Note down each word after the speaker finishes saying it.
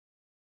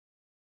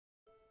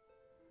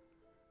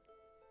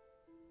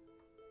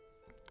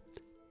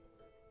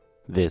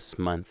This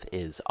month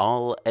is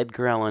all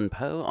Edgar Allan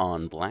Poe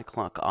on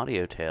Blacklock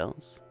Audio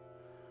Tales.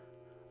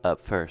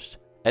 Up first,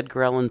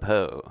 Edgar Allan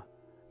Poe,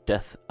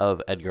 Death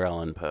of Edgar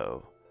Allan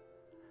Poe.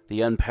 The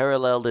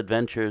Unparalleled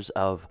Adventures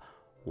of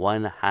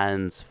One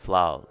Hans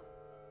Flal.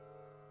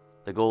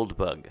 The Gold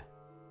Bug.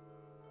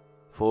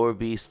 Four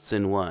Beasts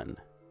in One.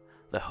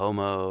 The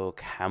Homo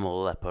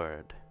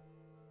Camelopard.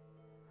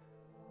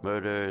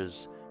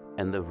 Murders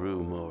in the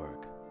Rue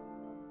Morgue.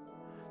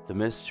 The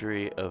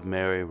Mystery of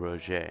Mary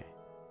Roget.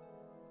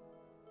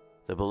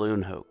 The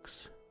Balloon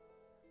Hoax.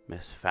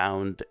 Miss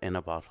Found in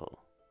a Bottle.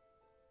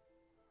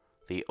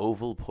 The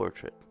Oval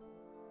Portrait.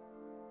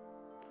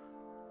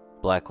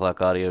 Blacklock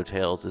Audio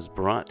Tales is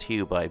brought to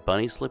you by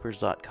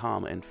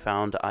BunnySlippers.com and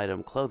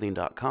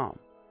FoundItemClothing.com.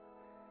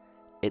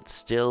 It's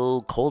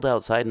still cold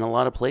outside in a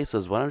lot of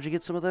places. Why don't you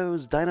get some of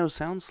those Dino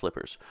Sound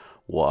slippers?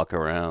 Walk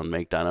around,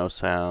 make dino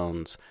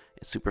sounds.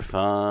 It's super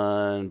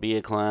fun. Be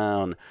a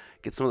clown.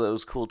 Get some of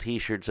those cool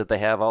t-shirts that they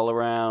have all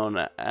around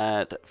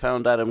at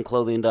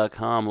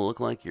FoundItemClothing.com. Look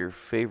like your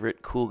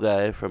favorite cool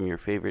guy from your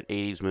favorite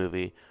 80s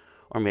movie.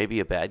 Or maybe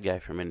a bad guy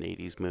from an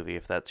 80s movie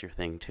if that's your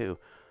thing too.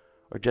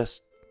 Or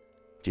just,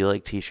 do you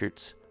like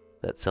t-shirts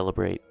that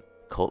celebrate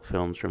cult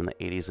films from the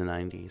 80s and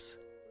 90s?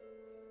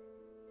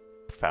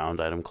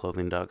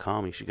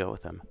 FoundItemClothing.com, you should go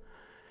with them.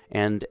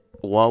 And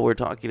while we're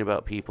talking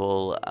about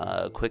people,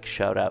 a quick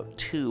shout out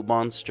to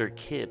Monster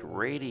Kid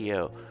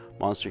Radio.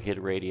 Monster Kid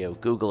Radio,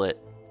 Google it.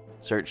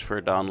 Search for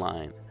it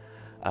online.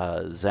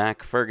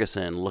 Zach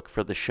Ferguson, look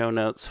for the show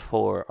notes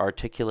for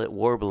Articulate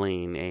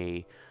Warbling,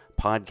 a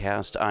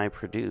podcast I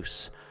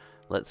produce.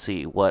 Let's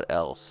see, what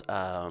else?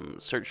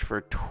 Search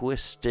for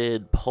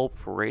Twisted Pulp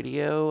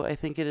Radio, I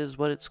think it is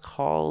what it's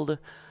called.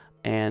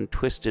 And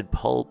Twisted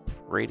Pulp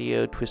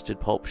Radio, Twisted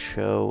Pulp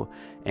Show.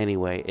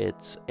 Anyway,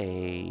 it's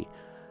a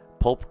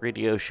pulp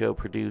radio show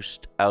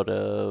produced out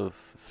of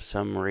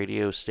some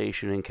radio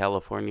station in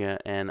California,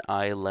 and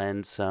I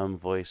lend some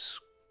voice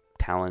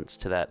talents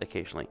to that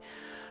occasionally.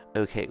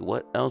 Okay,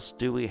 what else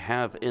do we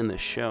have in the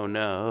show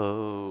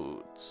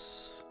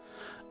notes?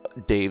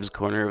 Dave's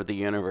Corner of the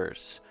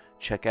Universe.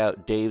 Check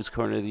out Dave's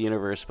Corner of the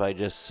Universe by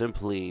just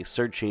simply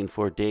searching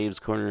for Dave's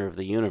Corner of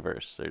the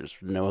Universe. There's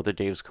no other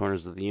Dave's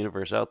Corners of the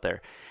Universe out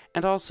there.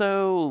 And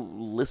also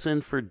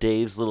listen for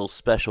Dave's little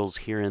specials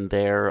here and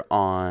there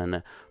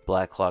on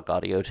Blacklock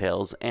Audio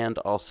Tales, and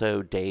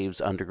also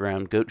Dave's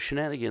Underground Goat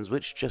Shenanigans,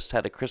 which just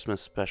had a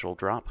Christmas special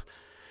drop.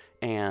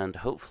 And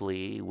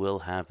hopefully will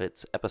have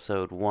its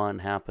episode 1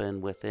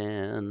 happen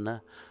within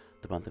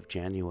the month of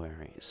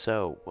January.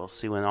 So we'll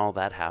see when all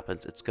that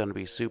happens. It's going to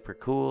be super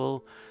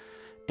cool.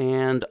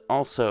 And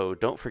also,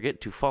 don't forget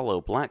to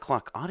follow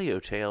Blacklock Audio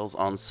Tales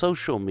on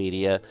social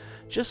media.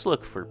 Just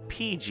look for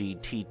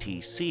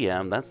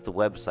PGTTCM, that's the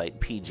website,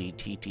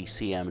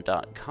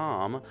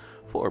 pgttcm.com,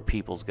 for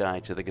People's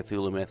Guide to the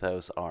Cthulhu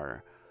Mythos,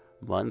 our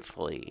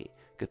monthly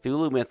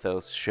Cthulhu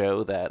Mythos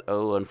show that,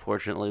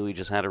 unfortunately we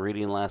just had a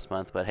reading last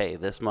month, but hey,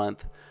 this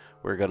month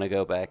we're going to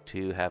go back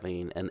to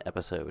having an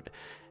episode.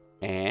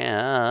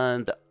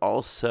 And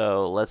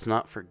also, let's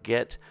not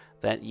forget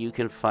that you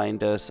can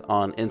find us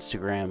on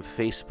Instagram,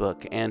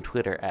 Facebook, and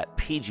Twitter at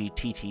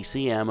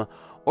PGTTCM,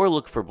 or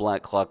look for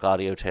Blacklock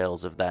Audio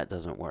Tales if that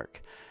doesn't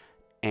work.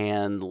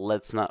 And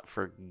let's not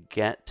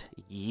forget,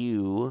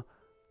 you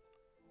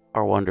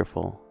are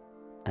wonderful,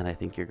 and I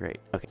think you're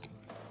great. Okay.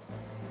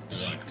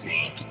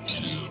 Blacklock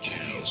Audio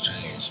Tales,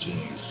 tales,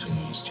 tales,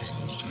 tales,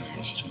 tales,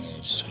 tales,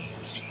 tales,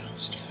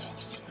 tales,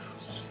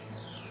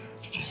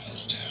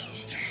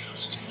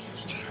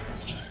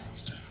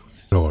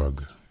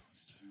 org.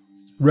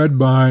 Read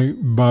by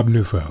Bob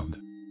Neufeld.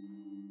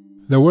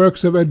 The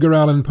Works of Edgar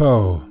Allan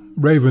Poe,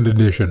 Raven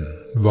Edition,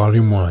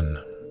 Volume 1.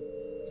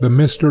 The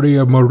Mystery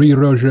of Marie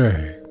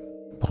Roget,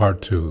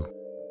 Part 2.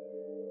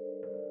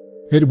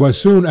 It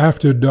was soon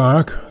after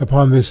dark,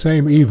 upon this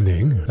same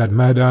evening, that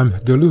Madame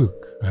Deluc,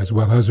 as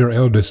well as her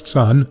eldest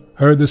son,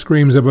 heard the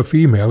screams of a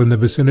female in the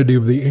vicinity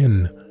of the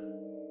inn.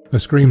 The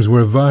screams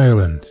were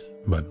violent,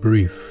 but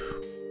brief.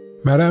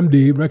 Madame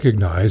D.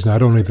 recognized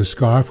not only the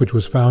scarf which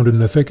was found in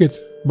the thicket,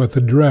 but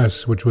the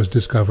dress which was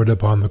discovered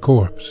upon the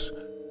corpse.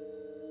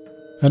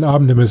 An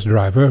omnibus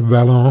driver,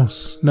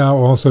 Valence, now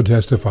also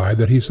testified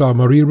that he saw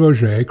Marie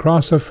Roget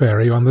cross a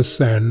ferry on the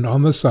Seine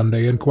on the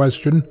Sunday in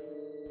question,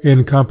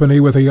 in company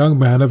with a young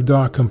man of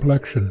dark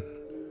complexion.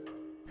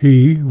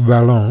 He,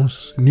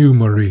 Valence, knew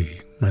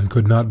Marie, and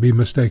could not be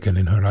mistaken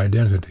in her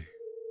identity.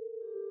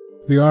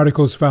 The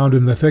articles found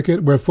in the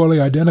thicket were fully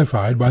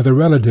identified by the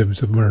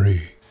relatives of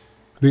Marie.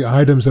 The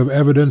items of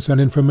evidence and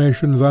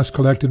information thus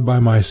collected by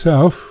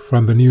myself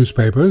from the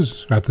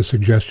newspapers, at the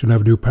suggestion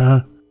of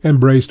Dupin,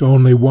 embraced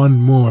only one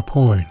more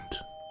point,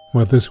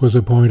 but this was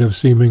a point of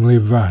seemingly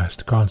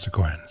vast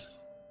consequence.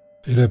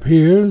 It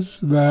appears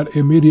that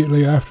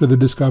immediately after the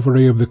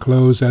discovery of the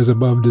clothes as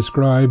above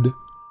described,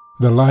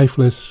 the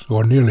lifeless,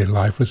 or nearly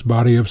lifeless,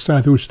 body of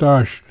St.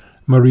 Eustache,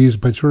 Marie's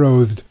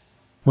betrothed,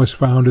 was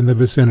found in the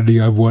vicinity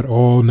of what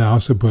all now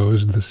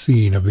supposed the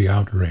scene of the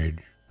outrage.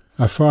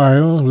 A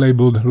phial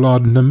labelled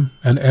laudanum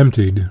and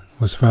emptied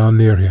was found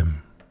near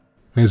him.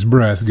 His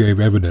breath gave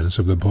evidence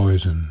of the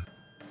poison.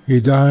 He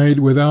died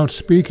without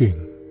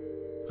speaking.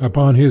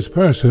 Upon his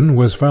person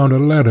was found a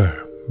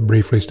letter,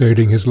 briefly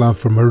stating his love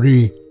for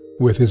Marie,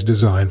 with his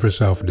design for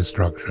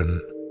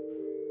self-destruction.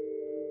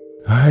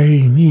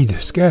 "I need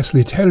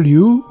scarcely tell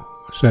you,"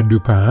 said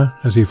Dupin,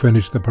 as he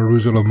finished the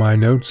perusal of my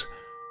notes,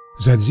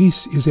 "that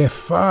this is a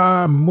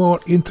far more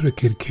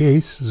intricate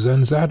case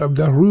than that of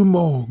the Rue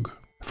Morgue,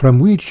 from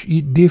which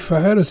it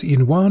differs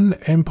in one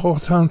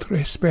important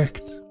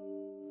respect.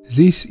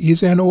 This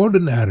is an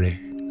ordinary,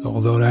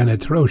 although an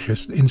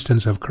atrocious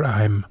instance of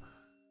crime.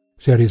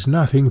 There is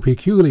nothing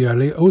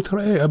peculiarly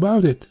outré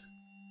about it.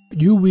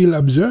 You will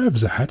observe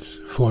that,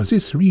 for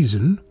this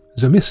reason,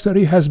 the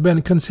mystery has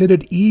been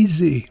considered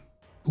easy,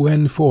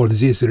 when for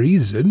this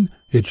reason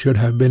it should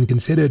have been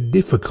considered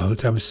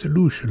difficult of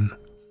solution.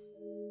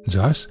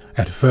 Thus,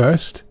 at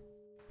first,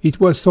 it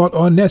was thought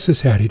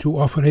unnecessary to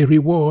offer a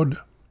reward.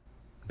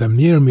 The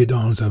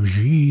myrmidons of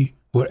J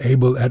were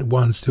able at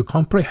once to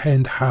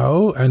comprehend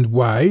how and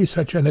why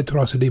such an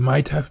atrocity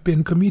might have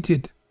been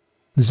committed.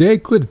 They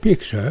could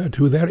picture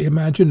to their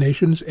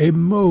imaginations a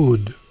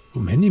mode,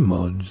 many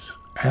modes,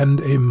 and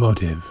a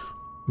motive,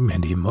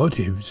 many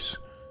motives.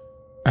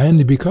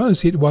 And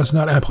because it was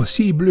not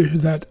impossible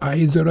that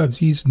either of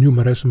these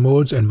numerous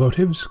modes and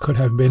motives could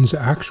have been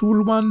the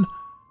actual one,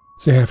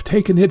 they have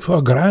taken it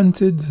for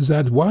granted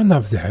that one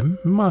of them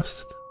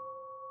must.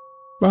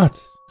 But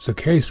the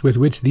case with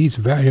which these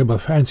variable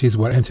fancies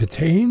were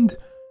entertained,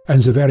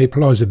 and the very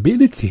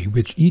plausibility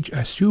which each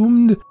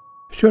assumed,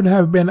 should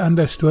have been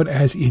understood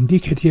as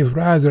indicative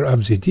rather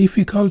of the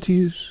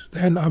difficulties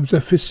than of the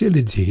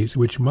facilities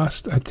which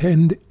must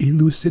attend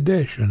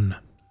elucidation.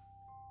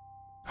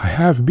 I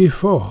have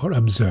before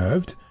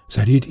observed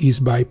that it is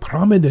by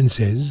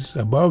prominences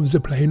above the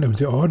plane of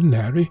the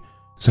ordinary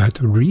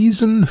that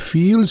reason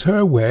feels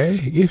her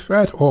way, if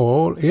at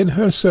all, in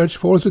her search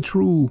for the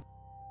true,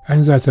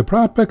 and that the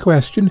proper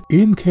question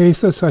in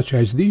cases such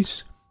as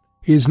this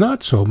is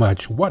not so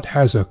much what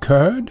has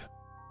occurred,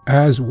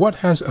 as what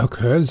has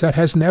occurred that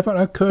has never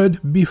occurred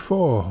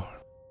before.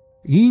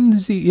 In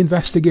the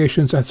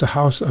investigations at the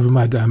house of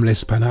Madame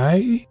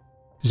L'Espanaye,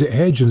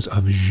 the agents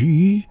of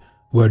J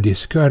were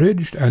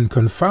discouraged and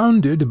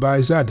confounded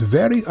by that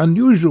very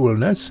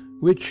unusualness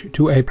which,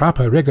 to a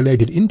proper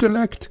regulated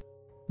intellect,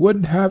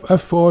 would have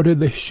afforded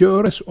the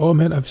surest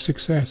omen of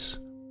success,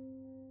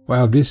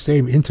 while this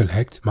same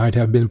intellect might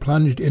have been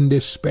plunged in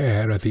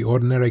despair at the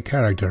ordinary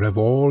character of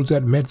all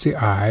that met the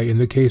eye in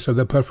the case of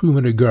the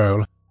perfumery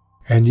girl,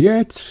 and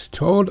yet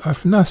told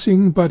of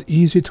nothing but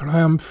easy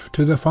triumph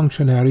to the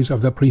functionaries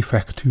of the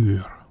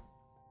Prefecture.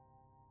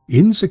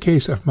 In the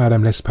case of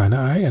Madame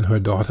L'Espanaye and her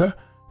daughter,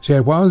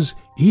 there was,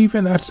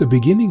 even at the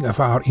beginning of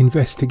our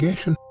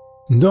investigation,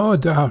 no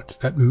doubt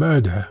that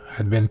murder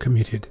had been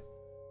committed.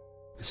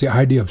 The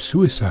idea of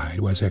suicide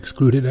was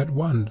excluded at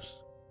once.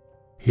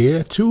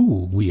 Here,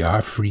 too, we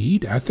are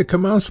freed, at the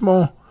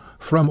commencement,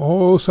 from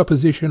all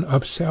supposition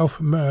of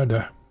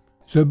self-murder.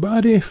 The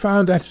body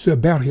found at the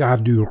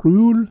Barrière du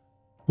Roule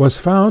was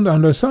found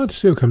under such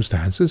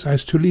circumstances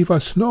as to leave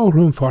us no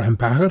room for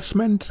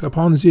embarrassment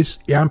upon this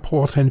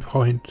important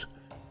point.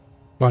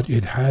 But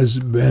it has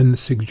been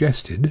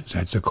suggested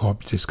that the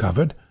corpse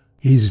discovered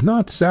is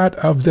not that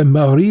of the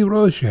Marie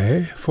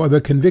Rogêt, for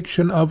the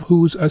conviction of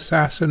whose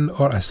assassin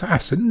or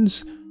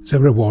assassins the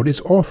reward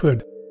is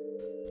offered,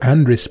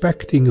 and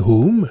respecting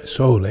whom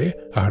solely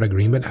our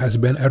agreement has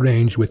been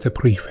arranged with the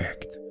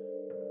Prefect.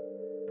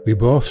 We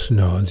both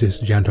know this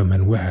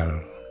gentleman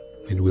well.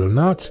 It will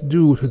not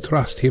do to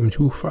trust him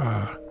too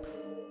far.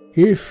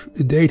 If,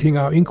 dating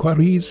our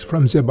inquiries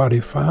from the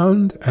body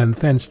found, and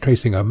thence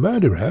tracing a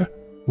murderer,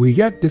 we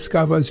yet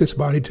discover this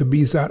body to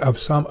be that of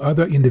some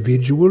other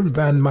individual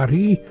than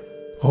Marie,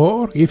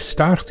 or if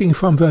starting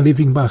from the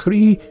living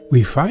Marie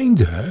we find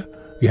her,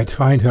 yet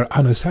find her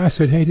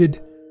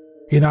unassassinated,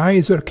 in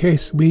either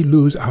case we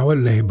lose our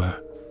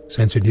labour,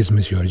 since it is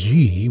Monsieur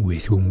J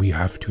with whom we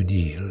have to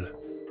deal.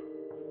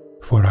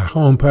 For our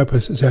own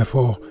purpose,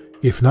 therefore,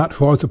 if not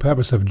for the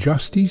purpose of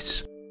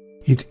justice,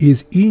 it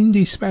is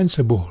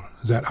indispensable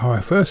that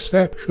our first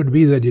step should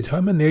be the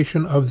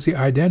determination of the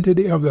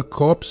identity of the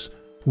corpse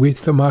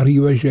with the Marie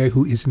Rogêt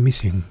who is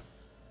missing.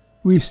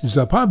 With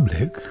the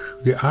public,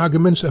 the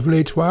arguments of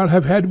L'Etoile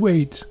have had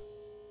weight,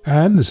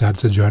 and that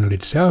the journal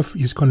itself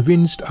is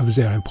convinced of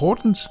their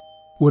importance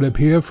would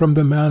appear from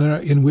the manner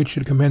in which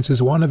it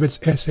commences one of its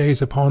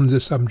essays upon the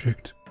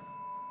subject.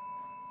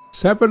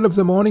 Several of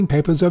the morning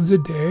papers of the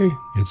day,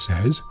 it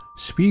says,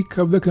 speak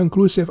of the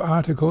conclusive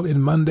article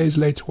in Monday's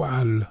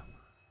L'Etoile.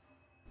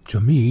 To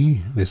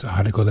me, this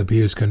article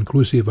appears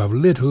conclusive of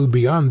little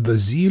beyond the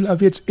zeal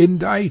of its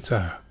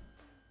inditer.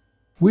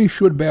 We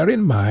should bear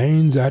in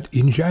mind that,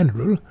 in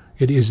general,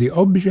 it is the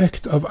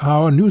object of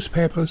our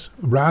newspapers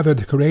rather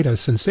to create a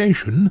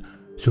sensation,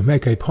 to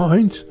make a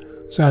point,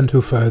 than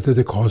to further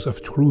the cause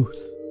of truth.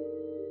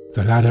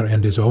 The latter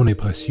end is only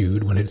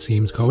pursued when it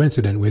seems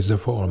coincident with the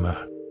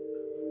former.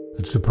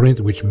 The print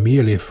which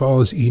merely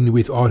falls in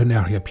with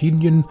ordinary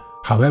opinion,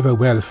 however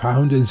well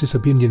founded this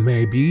opinion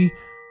may be,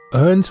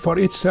 earns for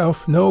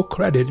itself no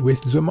credit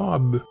with the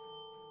mob.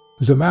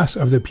 The mass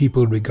of the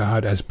people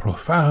regard as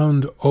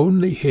profound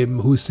only him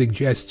who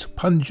suggests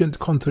pungent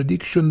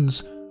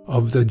contradictions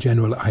of the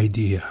general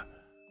idea.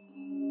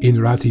 In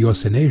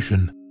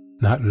ratiocination,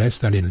 not less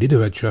than in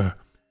literature,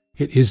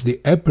 it is the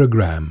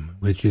epigram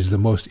which is the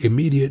most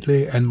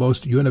immediately and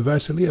most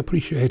universally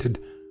appreciated.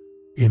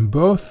 In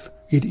both,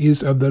 it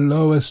is of the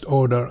lowest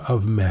order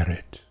of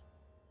merit.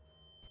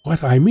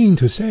 What I mean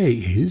to say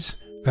is,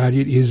 that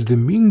it is the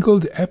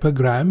mingled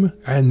epigram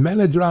and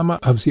melodrama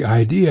of the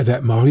idea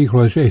that Marie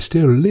Rogêt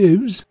still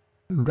lives,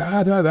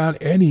 rather than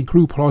any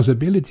true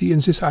plausibility in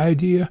this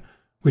idea,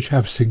 which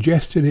have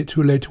suggested it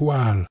to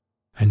L'Etoile,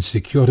 and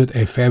secured it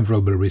a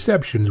favourable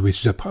reception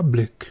with the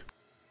public.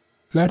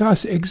 Let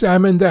us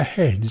examine the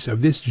heads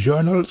of this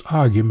journal's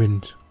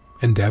argument,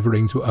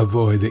 endeavouring to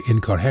avoid the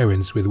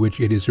incoherence with which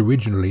it is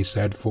originally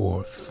set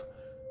forth.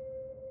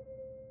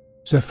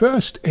 The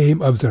first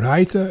aim of the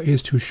writer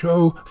is to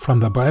show, from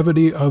the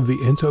brevity of the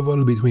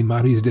interval between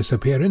Marie's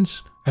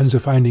disappearance and the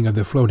finding of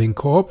the floating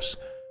corpse,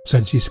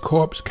 that this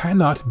corpse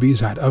cannot be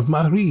that of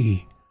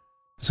Marie.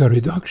 The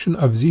reduction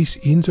of this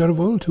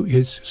interval to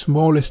its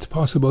smallest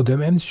possible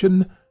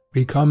dimension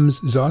becomes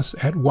thus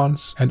at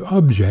once an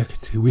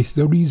object with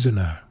the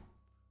reasoner.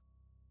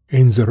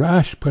 In the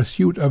rash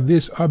pursuit of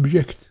this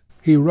object,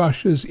 he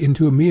rushes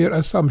into mere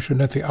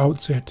assumption at the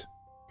outset.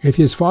 It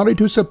is folly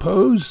to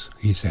suppose,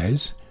 he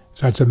says,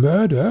 that the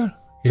murder,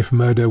 if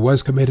murder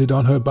was committed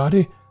on her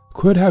body,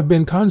 could have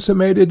been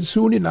consummated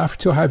soon enough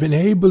to have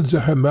enabled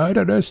her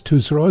murderers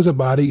to throw the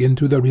body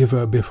into the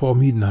river before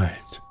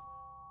midnight.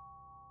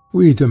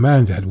 We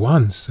demand at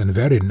once, and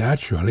very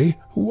naturally,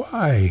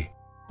 why?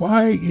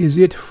 Why is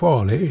it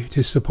folly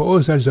to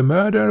suppose that the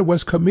murder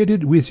was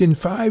committed within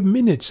 5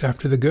 minutes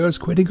after the girl's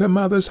quitting her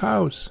mother's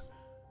house?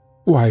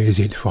 Why is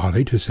it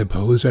folly to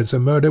suppose that the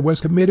murder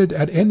was committed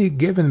at any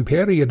given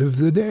period of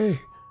the day?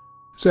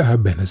 There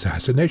have been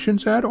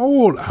assassinations at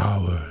all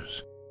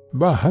hours.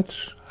 But,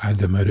 had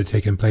the murder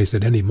taken place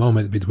at any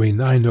moment between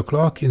 9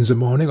 o'clock in the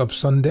morning of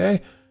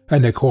Sunday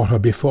and a quarter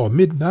before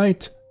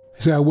midnight,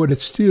 there would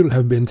still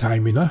have been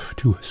time enough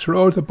to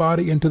throw the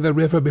body into the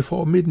river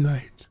before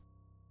midnight.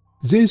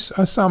 This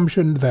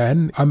assumption,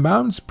 then,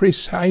 amounts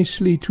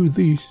precisely to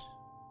this,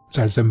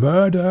 that the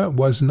murder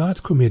was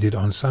not committed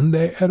on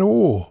Sunday at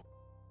all.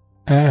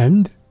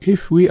 And,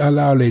 if we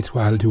allow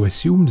L'Etoile to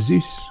assume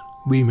this,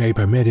 we may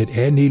permit it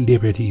any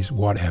liberties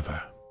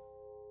whatever.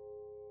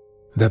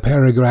 The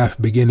paragraph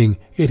beginning,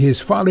 "It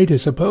is folly to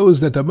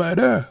suppose that the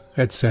murder,"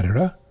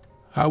 etc.,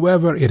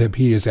 however it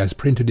appears as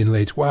printed in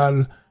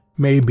L'Etoile,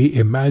 may be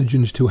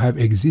imagined to have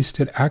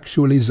existed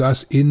actually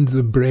thus in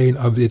the brain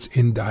of its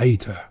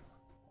inditer.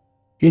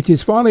 It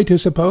is folly to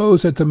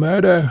suppose that the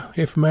murder,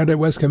 if murder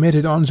was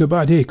committed on the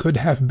body, could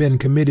have been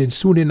committed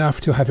soon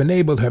enough to have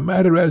enabled her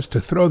murderers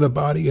to throw the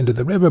body into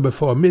the river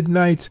before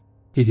midnight.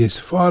 It is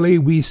folly,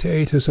 we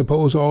say, to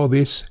suppose all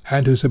this,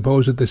 and to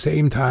suppose at the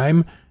same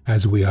time,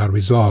 as we are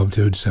resolved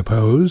to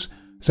suppose,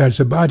 that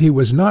the body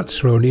was not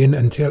thrown in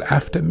until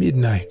after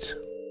midnight.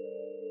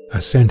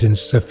 A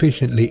sentence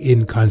sufficiently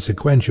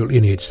inconsequential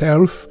in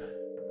itself,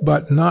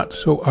 but not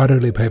so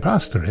utterly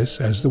preposterous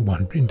as the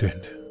one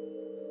printed.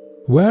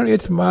 Were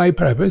it my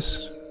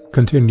purpose,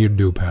 continued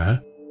Dupin,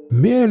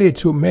 merely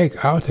to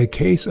make out a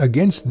case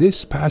against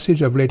this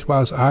passage of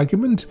L'Etoile's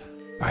argument,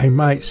 I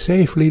might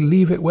safely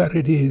leave it where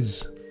it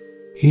is.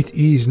 It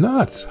is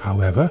not,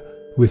 however,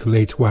 with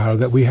L'Etoile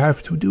that we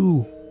have to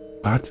do,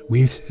 but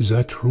with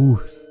the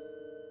truth.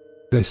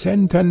 The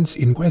sentence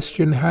in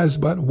question has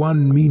but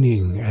one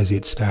meaning as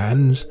it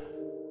stands,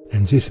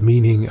 and this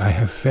meaning I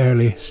have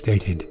fairly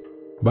stated.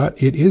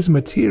 But it is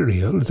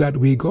material that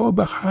we go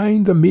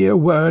behind the mere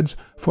words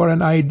for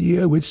an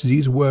idea which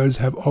these words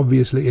have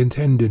obviously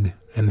intended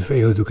and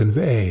failed to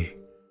convey.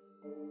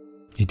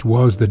 It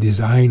was the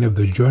design of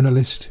the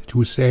journalist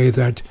to say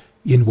that,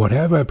 in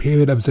whatever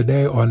period of the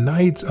day or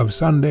night of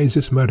Sunday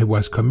this murder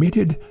was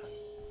committed,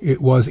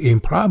 it was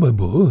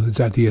improbable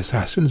that the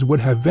assassins would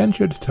have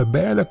ventured to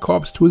bear the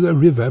corpse to the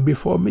river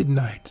before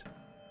midnight.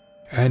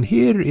 And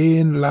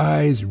herein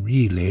lies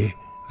really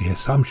the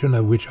assumption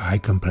of which I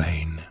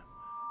complain.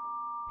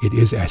 It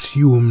is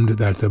assumed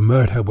that the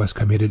murder was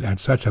committed at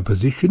such a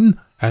position,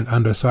 and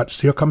under such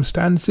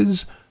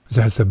circumstances,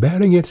 that the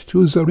bearing it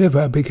to the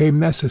river became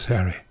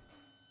necessary.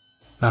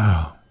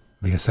 Now,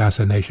 the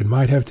assassination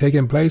might have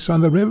taken place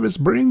on the river's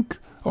brink,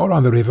 or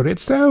on the river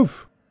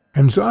itself,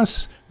 and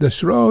thus the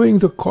throwing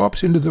the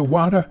corpse into the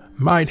water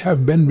might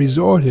have been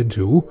resorted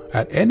to,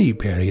 at any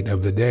period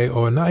of the day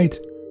or night,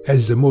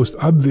 as the most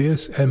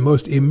obvious and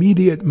most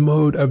immediate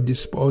mode of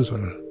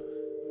disposal.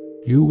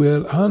 You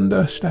will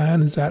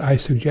understand that I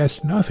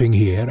suggest nothing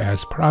here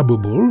as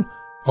probable,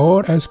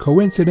 or as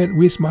coincident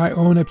with my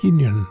own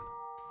opinion.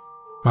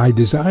 My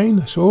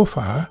design, so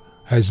far,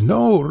 has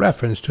no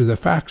reference to the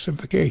facts of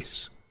the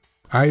case.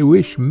 I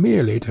wish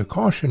merely to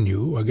caution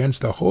you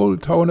against the whole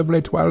tone of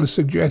L'Etoile's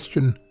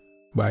suggestion,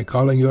 by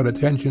calling your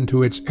attention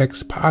to its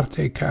ex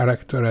parte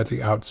character at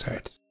the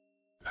outset.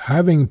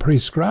 having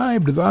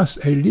prescribed thus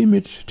a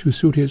limit to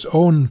suit his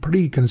own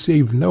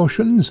preconceived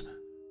notions,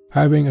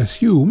 having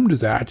assumed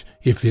that,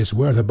 if this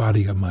were the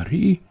body of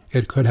Marie,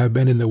 it could have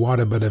been in the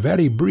water but a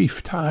very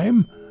brief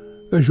time,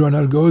 the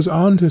journal goes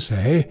on to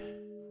say,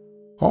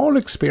 all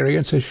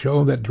experience has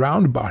shown that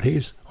drowned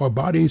bodies, or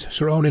bodies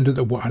thrown into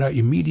the water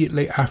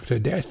immediately after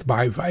death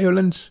by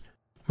violence,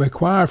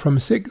 require from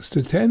 6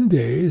 to 10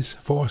 days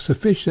for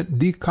sufficient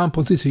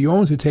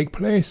decomposition to take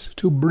place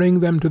to bring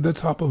them to the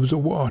top of the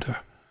water.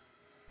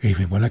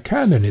 Even when a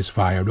cannon is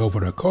fired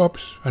over a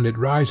corpse, and it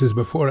rises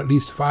before at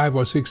least 5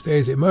 or 6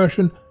 days'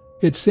 immersion,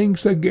 it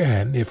sinks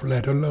again if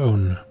let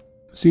alone.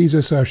 These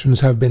assertions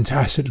have been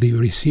tacitly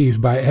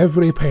received by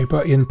every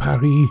paper in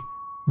Paris,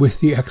 with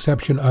the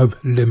exception of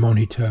Le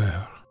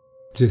Moniteur.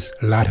 This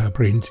latter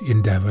print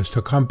endeavours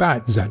to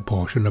combat that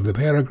portion of the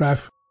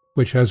paragraph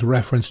which has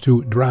reference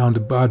to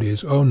drowned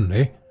bodies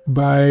only,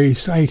 by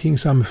citing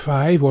some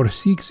 5 or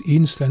 6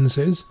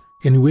 instances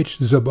in which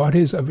the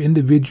bodies of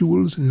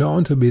individuals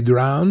known to be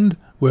drowned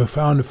were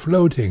found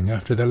floating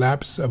after the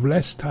lapse of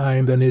less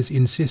time than is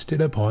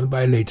insisted upon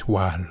by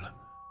L'Etoile.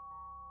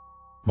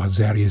 But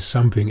there is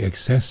something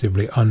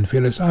excessively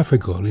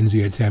unphilosophical in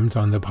the attempt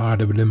on the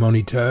part of Le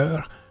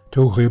Moniteur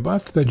to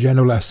rebut the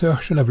general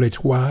assertion of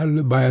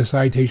L'Etoile by a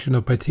citation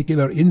of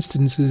particular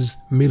instances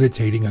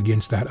militating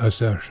against that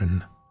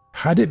assertion.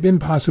 Had it been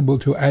possible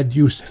to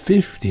adduce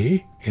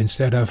 50,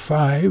 instead of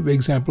 5,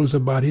 examples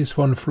of bodies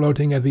found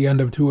floating at the end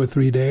of 2 or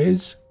 3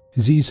 days,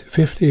 these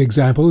 50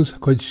 examples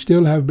could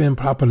still have been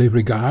properly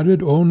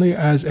regarded only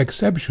as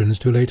exceptions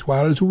to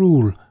L'Etoile's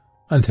rule,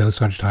 until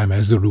such time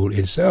as the rule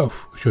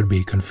itself should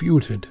be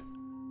confuted.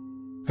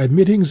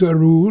 Admitting the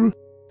rule,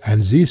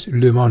 and this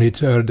Le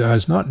Moniteur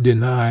does not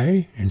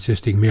deny,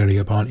 insisting merely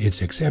upon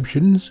its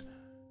exceptions,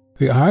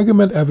 the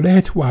argument of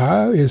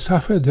L'Etoile is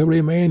suffered to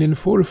remain in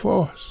full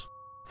force,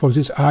 for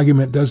this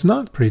argument does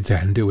not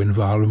pretend to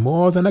involve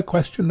more than a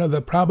question of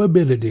the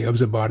probability of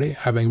the body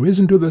having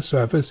risen to the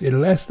surface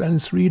in less than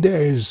 3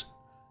 days,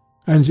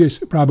 and this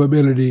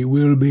probability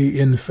will be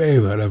in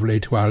favour of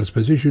L'Etoile's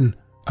position,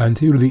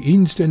 until the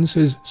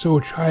instances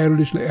so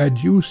childishly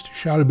adduced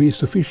shall be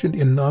sufficient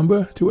in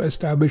number to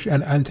establish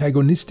an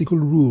antagonistical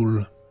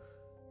rule.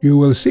 You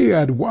will see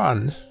at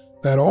once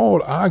that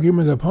all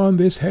argument upon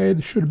this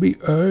head should be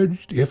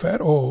urged, if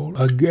at all,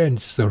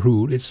 against the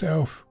rule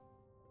itself,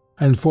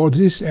 and for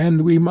this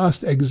end we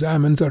must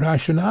examine the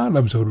rationale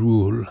of the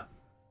rule.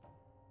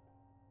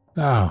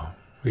 Now,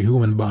 the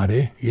human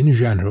body, in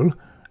general,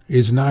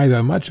 is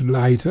neither much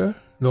lighter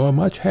nor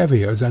much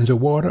heavier than the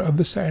water of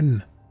the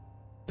Seine.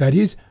 That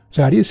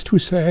is to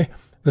say,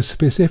 the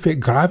specific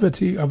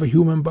gravity of a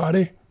human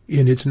body,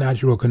 in its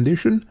natural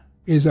condition,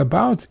 is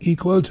about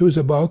equal to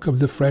the bulk of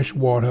the fresh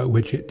water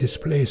which it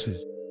displaces.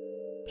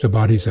 The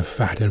bodies of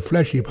fat and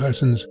fleshy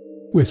persons,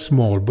 with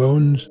small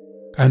bones,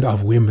 and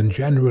of women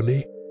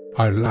generally,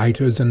 are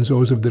lighter than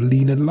those of the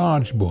lean and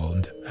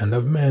large-boned, and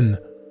of men,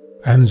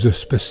 and the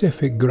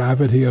specific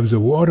gravity of the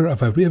water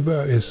of a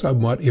river is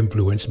somewhat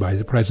influenced by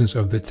the presence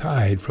of the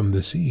tide from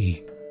the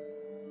sea.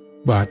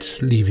 But,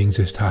 leaving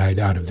this tide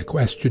out of the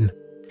question,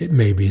 it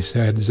may be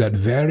said that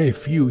very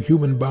few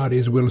human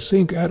bodies will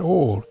sink at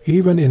all,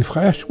 even in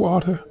fresh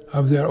water,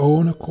 of their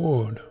own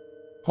accord.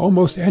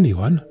 Almost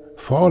anyone,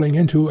 falling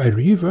into a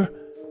river,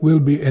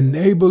 will be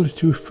enabled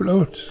to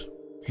float,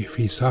 if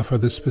he suffer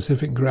the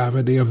specific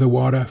gravity of the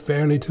water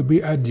fairly to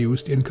be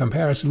adduced in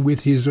comparison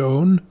with his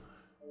own,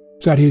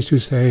 that is to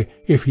say,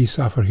 if he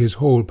suffer his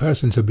whole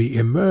person to be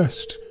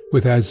immersed,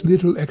 with as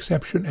little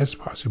exception as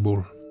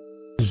possible.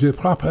 The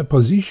proper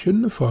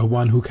position for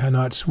one who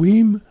cannot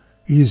swim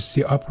is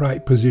the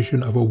upright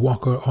position of a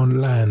walker on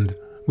land,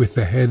 with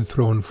the head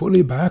thrown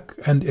fully back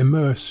and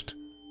immersed,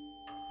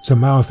 the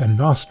mouth and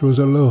nostrils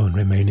alone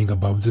remaining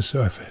above the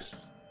surface.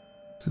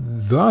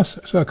 Thus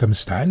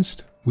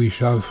circumstanced, we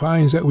shall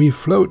find that we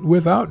float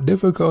without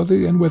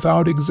difficulty and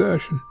without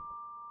exertion.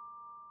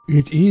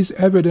 It is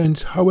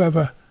evident,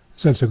 however,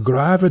 that the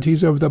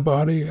gravities of the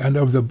body and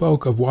of the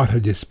bulk of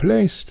water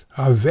displaced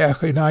are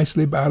very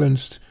nicely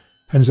balanced,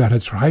 and that a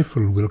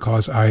trifle will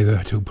cause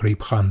either to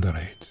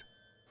preponderate.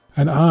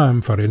 An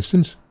arm, for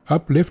instance,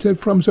 uplifted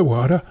from the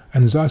water,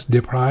 and thus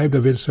deprived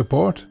of its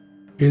support,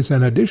 is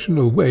an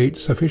additional weight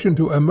sufficient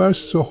to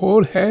immerse the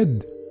whole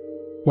head,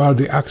 while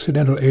the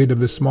accidental aid of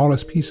the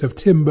smallest piece of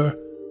timber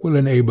will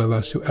enable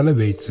us to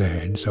elevate the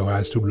head so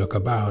as to look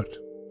about.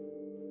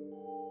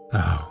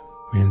 Now,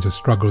 in the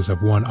struggles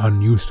of one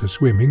unused to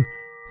swimming,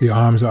 the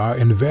arms are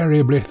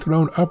invariably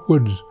thrown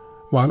upwards,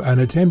 while an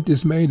attempt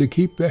is made to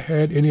keep the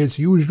head in its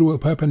usual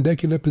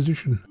perpendicular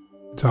position.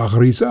 The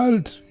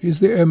result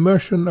is the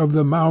immersion of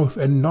the mouth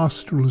and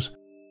nostrils,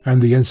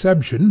 and the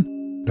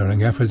inception,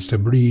 during efforts to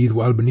breathe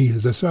while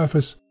beneath the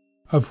surface,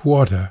 of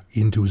water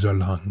into the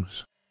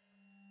lungs.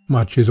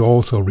 Much is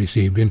also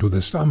received into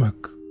the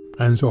stomach,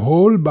 and the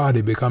whole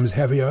body becomes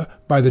heavier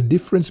by the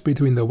difference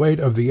between the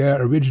weight of the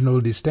air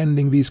originally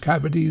distending these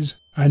cavities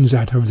and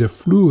that of the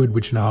fluid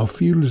which now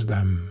fills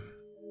them.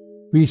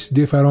 This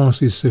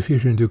difference is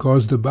sufficient to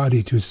cause the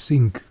body to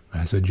sink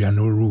as a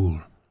general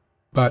rule.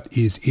 but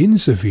is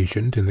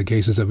insufficient in the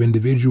cases of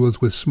individuals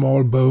with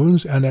small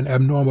bones and an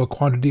abnormal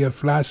quantity of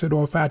flaccid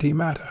or fatty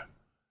matter.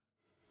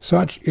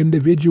 Such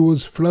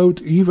individuals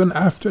float even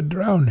after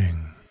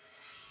drowning.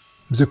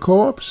 The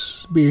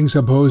corpse, being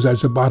supposed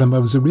at the bottom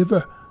of the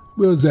river,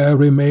 will there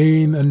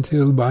remain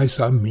until by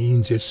some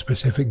means its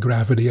specific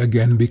gravity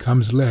again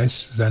becomes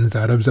less than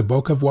that of the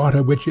bulk of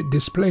water which it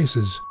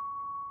displaces.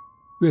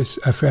 This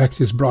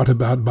effect is brought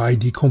about by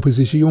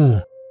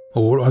decomposition,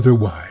 or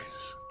otherwise.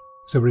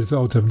 The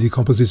result of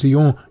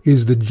decomposition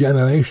is the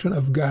generation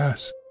of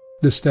gas,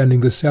 distending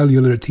the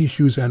cellular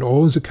tissues and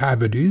all the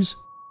cavities,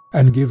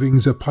 and giving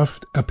the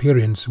puffed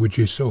appearance which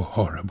is so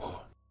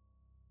horrible.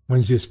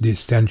 When this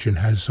distension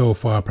has so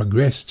far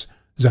progressed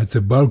that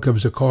the bulk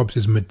of the corpse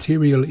is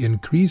materially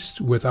increased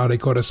without a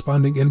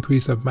corresponding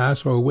increase of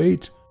mass or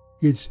weight,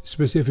 its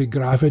specific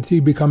gravity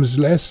becomes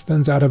less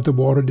than that of the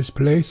water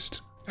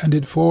displaced, and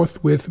it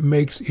forthwith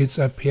makes its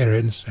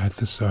appearance at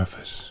the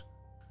surface.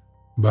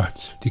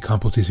 But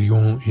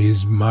decomposition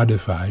is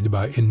modified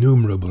by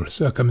innumerable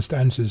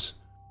circumstances,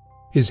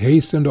 is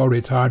hastened or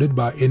retarded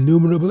by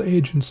innumerable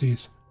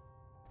agencies.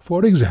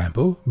 For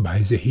example, by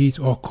the heat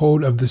or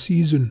cold of the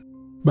season,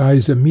 by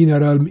the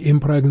mineral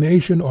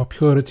impregnation or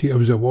purity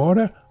of the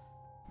water,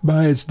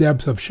 by its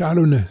depth of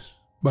shallowness,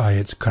 by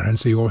its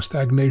currency or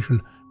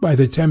stagnation, by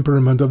the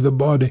temperament of the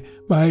body,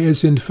 by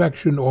its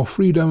infection or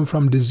freedom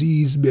from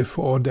disease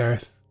before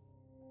death.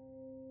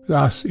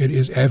 Thus it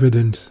is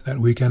evident that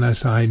we can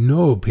assign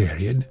no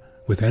period,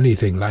 with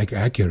anything like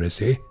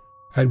accuracy,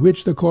 at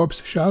which the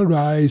corpse shall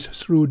rise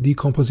through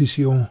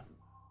decomposition.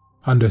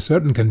 Under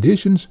certain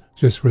conditions,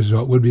 this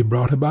result will be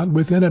brought about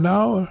within an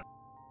hour.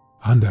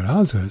 Under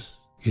others,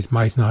 it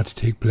might not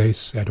take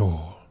place at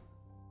all.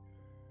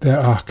 There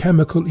are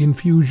chemical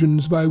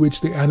infusions by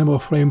which the animal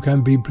frame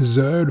can be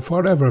preserved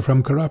forever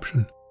from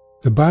corruption.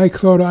 The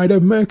bichloride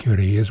of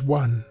mercury is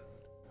one.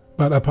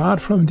 But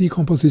apart from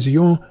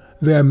decomposition,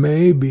 there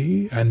may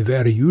be, and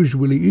very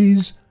usually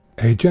is,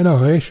 a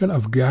generation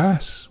of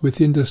gas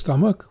within the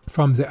stomach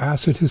from the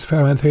acetous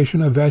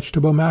fermentation of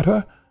vegetable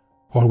matter,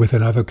 or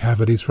within other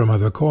cavities from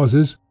other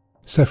causes,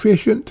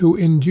 sufficient to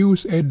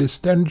induce a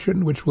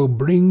distension which will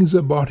bring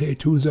the body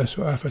to the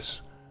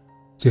surface.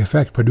 The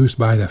effect produced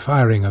by the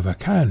firing of a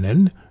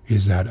cannon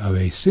is that of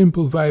a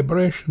simple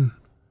vibration.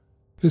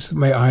 This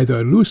may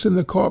either loosen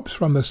the corpse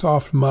from the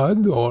soft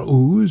mud or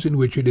ooze in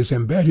which it is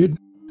embedded,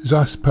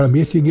 thus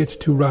permitting it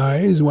to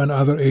rise when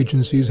other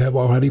agencies have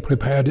already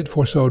prepared it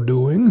for so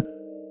doing,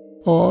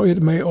 or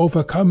it may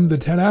overcome the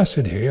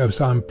tenacity of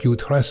some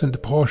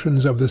putrescent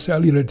portions of the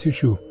cellular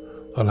tissue,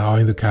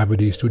 allowing the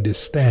cavities to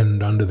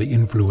distend under the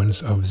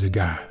influence of the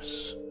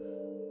gas.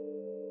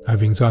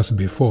 Having thus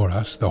before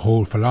us the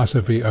whole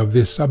philosophy of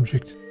this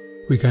subject,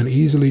 we can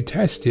easily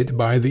test it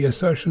by the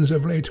assertions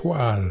of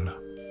L'Etoile.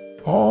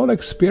 All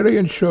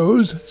experience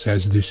shows,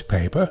 says this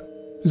paper,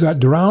 that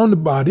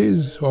drowned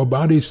bodies, or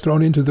bodies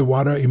thrown into the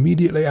water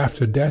immediately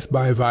after death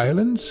by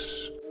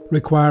violence,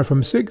 require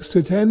from 6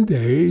 to 10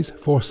 days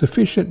for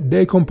sufficient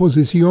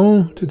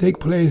decomposition to take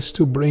place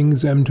to bring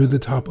them to the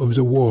top of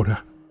the water.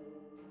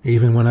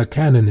 Even when a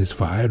cannon is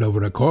fired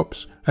over a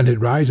corpse, and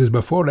it rises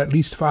before at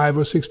least 5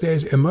 or 6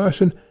 days'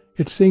 immersion,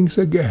 it sinks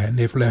again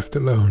if left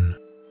alone.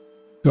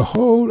 The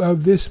whole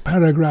of this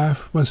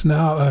paragraph must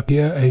now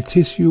appear a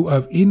tissue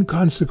of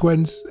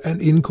inconsequence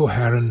and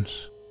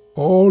incoherence.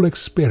 All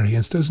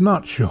experience does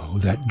not show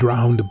that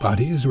drowned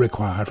bodies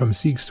require from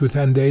 6 to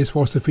 10 days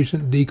for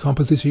sufficient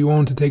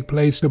decomposition to take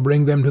place to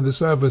bring them to the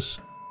surface.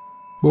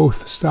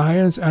 Both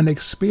science and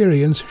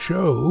experience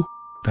show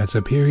that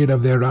the period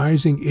of their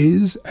rising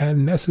is,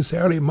 and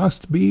necessarily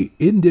must be,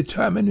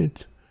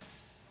 indeterminate.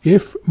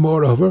 If,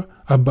 moreover,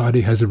 a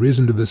body has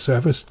risen to the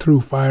surface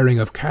through firing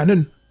of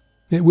cannon,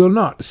 it will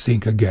not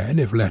sink again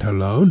if let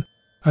alone,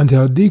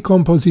 until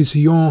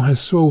decomposition has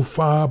so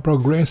far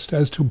progressed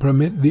as to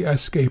permit the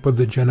escape of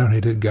the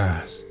generated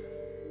gas.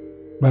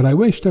 But I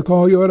wish to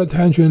call your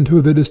attention to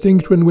the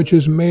distinction which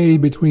is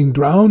made between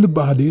drowned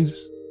bodies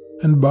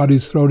and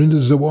bodies thrown into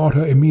the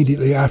water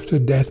immediately after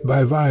death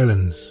by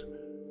violence.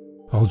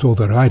 Although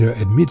the writer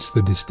admits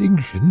the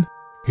distinction,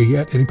 he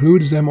yet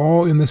includes them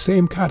all in the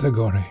same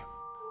category.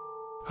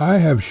 I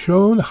have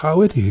shown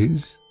how it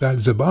is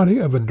that the body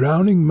of a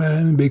drowning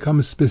man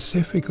becomes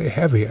specifically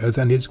heavier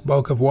than its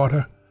bulk of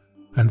water,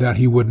 and that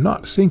he would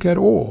not sink at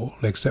all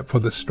except for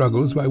the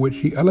struggles by which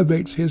he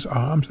elevates his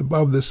arms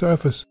above the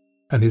surface,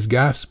 and his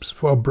gasps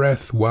for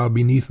breath while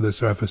beneath the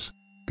surface,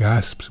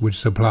 gasps which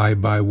supply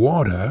by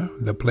water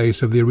the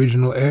place of the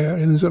original air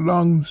in the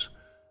lungs.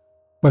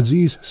 But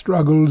these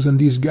struggles and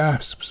these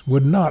gasps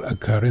would not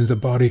occur in the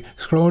body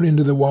thrown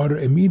into the water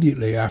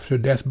immediately after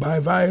death by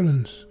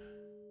violence.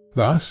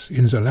 Thus,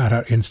 in the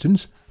latter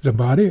instance, the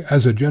body,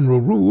 as a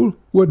general rule,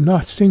 would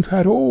not sink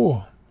at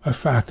all, a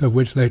fact of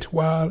which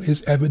L'Etoile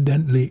is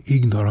evidently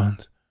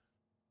ignorant.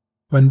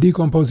 When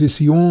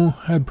decomposition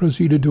had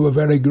proceeded to a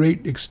very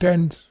great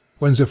extent,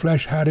 when the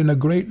flesh had in a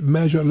great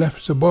measure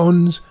left the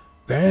bones,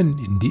 then,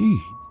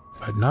 indeed,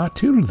 but not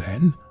till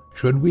then,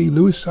 should we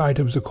lose sight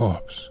of the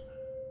corpse.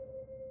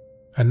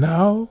 And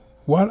now,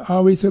 what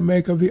are we to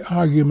make of the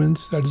argument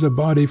that the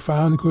body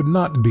found could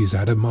not be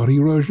that of Marie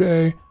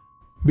Rogêt,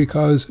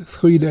 because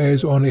 3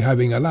 days only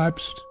having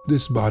elapsed,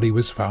 this body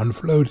was found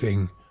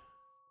floating?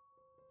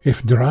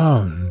 If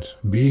drowned,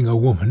 being a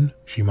woman,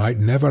 she might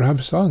never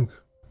have sunk,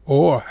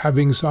 or,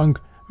 having sunk,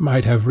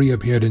 might have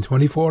reappeared in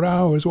 24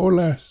 hours or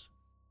less.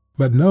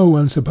 But no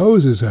one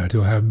supposes her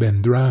to have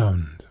been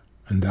drowned,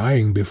 and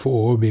dying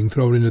before being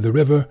thrown into the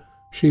river,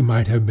 she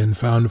might have been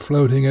found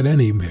floating at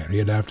any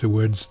period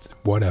afterwards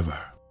whatever.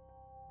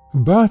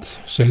 But,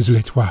 says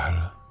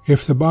L'Etoile,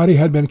 if the body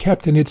had been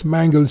kept in its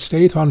mangled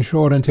state on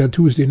shore until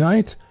Tuesday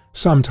night,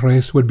 some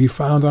trace would be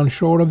found on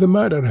shore of the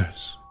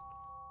murderers.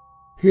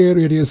 Here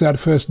it is at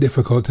first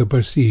difficult to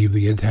perceive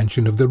the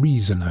intention of the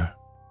reasoner.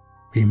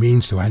 He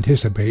means to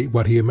anticipate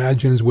what he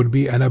imagines would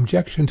be an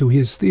objection to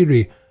his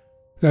theory,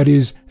 that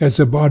is, as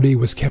the body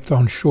was kept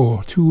on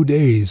shore 2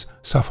 days,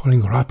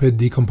 suffering rapid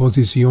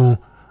decomposition,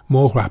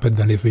 more rapid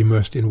than if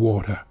immersed in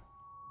water.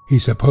 He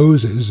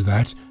supposes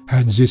that,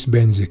 had this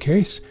been the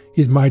case,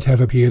 it might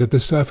have appeared at the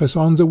surface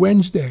on the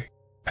Wednesday,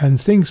 and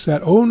thinks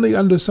that only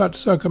under such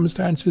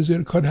circumstances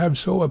it could have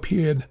so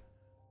appeared.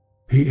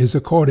 He is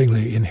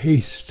accordingly in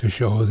haste to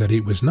show that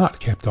it was not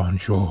kept on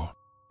shore,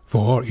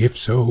 for, if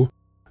so,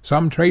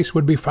 some trace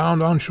would be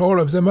found on shore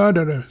of the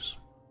murderers.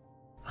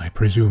 I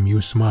presume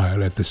you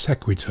smile at the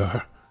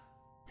sequitur.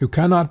 You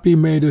cannot be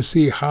made to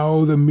see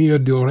how the mere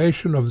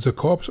duration of the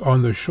corpse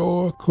on the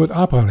shore could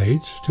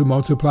operate to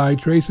multiply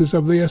traces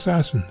of the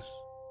assassins,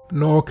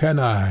 nor can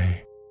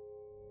I.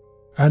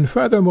 And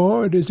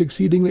furthermore, it is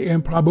exceedingly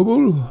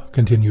improbable,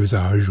 continues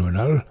our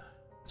journal,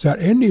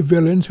 that any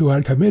villains who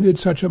had committed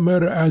such a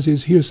murder as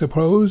is here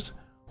supposed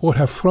would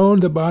have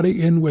thrown the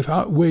body in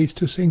without weight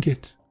to sink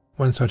it,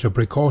 when such a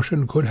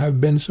precaution could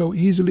have been so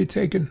easily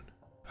taken.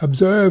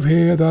 Observe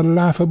here the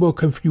laughable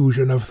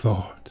confusion of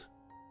thought.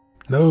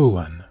 No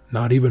one,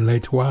 not even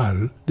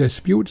L'Etoile,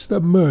 disputes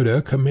the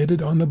murder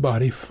committed on the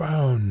body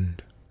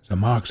found. The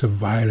marks of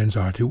violence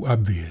are too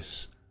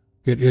obvious.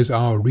 It is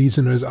our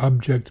reasoner's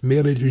object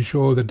merely to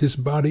show that this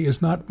body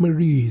is not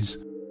Marie's.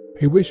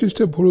 He wishes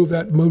to prove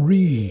that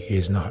Marie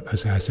is not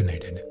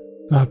assassinated,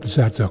 not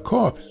that the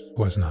corpse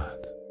was not.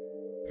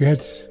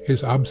 Yet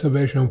his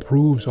observation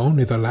proves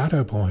only the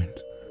latter point.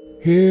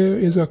 Here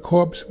is a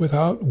corpse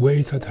without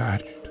weight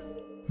attached.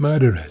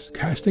 Murderers,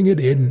 casting it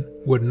in,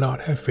 would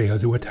not have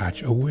failed to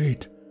attach a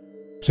weight.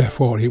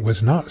 Therefore it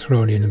was not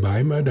thrown in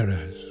by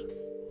murderers.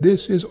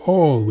 This is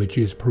all which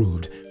is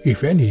proved,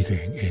 if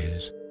anything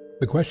is.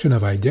 The question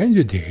of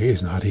identity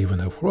is not even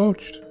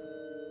approached.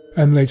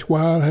 And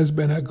L'Etoile has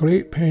been at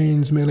great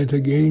pains merely to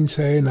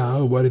gainsay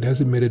now what it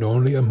has admitted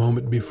only a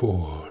moment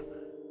before.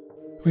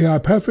 We are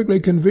perfectly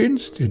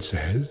convinced, it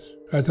says,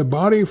 that the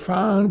body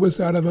found was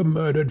that of a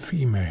murdered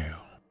female.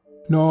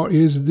 Nor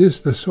is this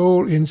the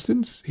sole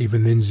instance,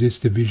 even in this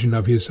division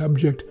of his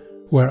subject,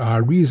 where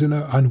our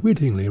reasoner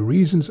unwittingly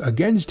reasons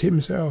against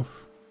himself.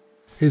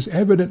 His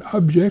evident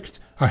object,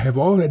 I have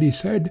already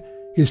said,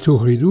 is to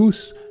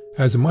reduce,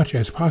 as much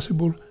as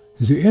possible,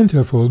 the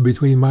interval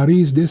between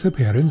Marie's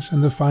disappearance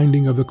and the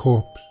finding of the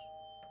corpse.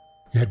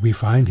 Yet we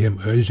find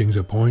him urging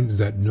the point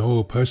that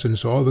no person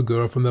saw the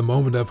girl from the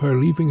moment of her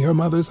leaving her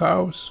mother's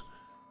house.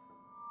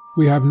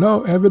 We have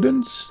no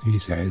evidence, he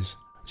says,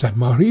 that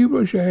Marie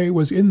Rogêt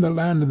was in the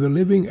land of the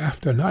living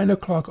after 9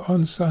 o'clock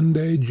on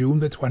Sunday, June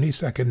the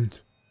 22nd.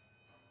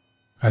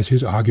 As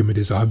his argument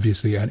is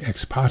obviously an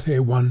ex parte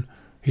one,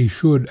 he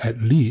should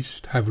at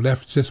least have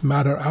left this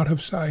matter out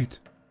of sight.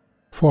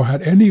 For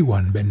had any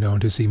one been known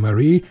to see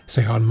Marie,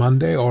 say on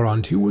Monday or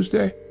on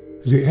Tuesday,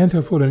 the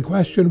interval in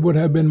question would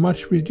have been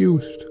much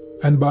reduced,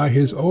 and by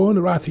his own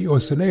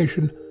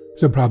ratiocination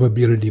the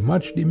probability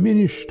much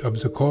diminished of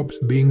the corpse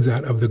being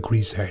that of the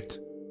grisette.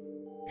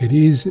 It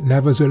is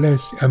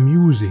nevertheless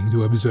amusing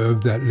to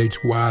observe that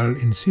L'Etoile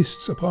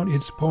insists upon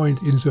its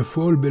point in the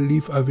full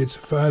belief of its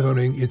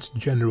furthering its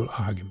general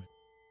argument.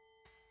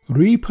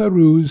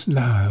 Reperuse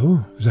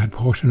now that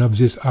portion of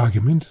this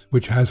argument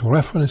which has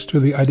reference to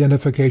the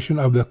identification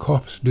of the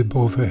corpse de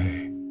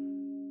Beauvais.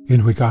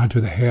 In regard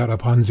to the hair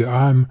upon the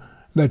arm,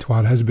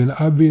 L'Etoile has been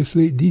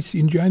obviously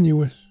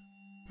disingenuous.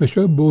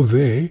 Monsieur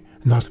Beauvais,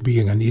 not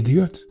being an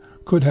idiot,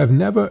 could have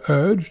never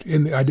urged,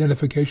 in the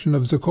identification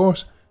of the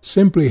corpse,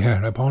 simply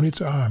hair upon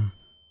its arm.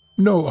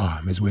 No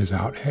arm is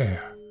without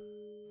hair.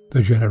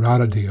 The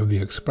generality of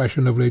the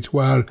expression of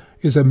L'Etoile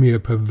is a mere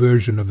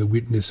perversion of the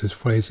witness's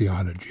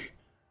phraseology.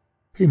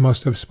 He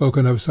must have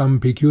spoken of some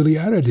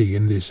peculiarity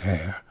in this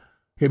hair.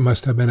 It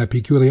must have been a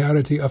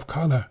peculiarity of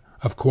colour,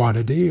 of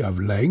quantity, of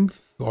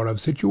length, or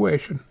of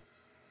situation.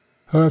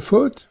 Her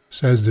foot,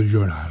 says the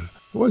journal,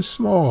 was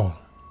small.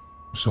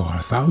 So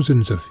are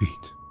thousands of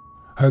feet.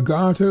 Her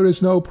garter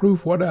is no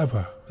proof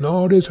whatever,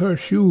 nor is her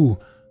shoe,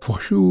 for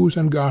shoes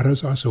and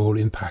garters are sold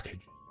in packages.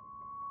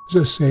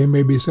 The same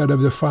may be said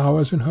of the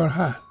flowers in her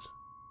hat.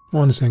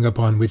 One thing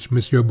upon which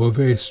Monsieur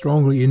Beauvais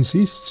strongly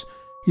insists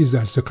is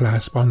that the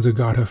clasp on the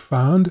garter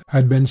found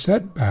had been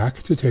set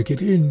back to take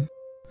it in.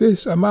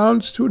 This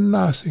amounts to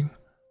nothing.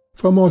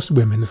 for most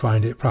women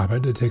find it proper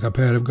to take a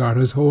pair of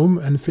garters home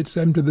and fit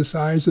them to the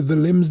size of the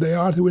limbs they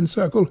are to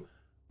encircle,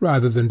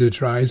 rather than to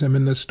try them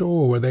in the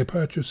store where they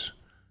purchase.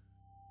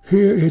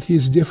 Here it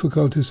is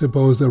difficult to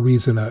suppose the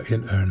reasoner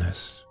in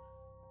earnest.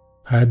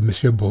 Had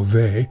M.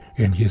 Beauvais,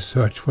 in his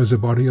search for the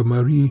body of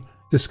Marie,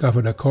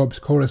 discovered a corpse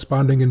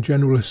corresponding in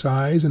general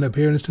size and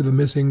appearance to the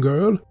missing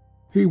girl,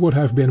 he would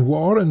have been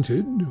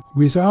warranted,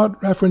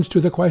 without reference to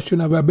the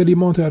question of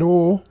habiliment at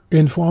all,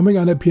 in forming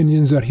an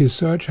opinion that his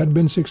search had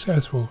been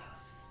successful.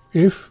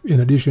 If, in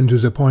addition to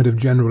the point of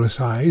general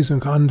size and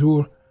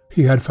contour,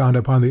 he had found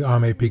upon the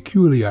arm a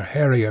peculiar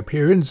hairy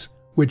appearance,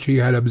 which he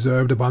had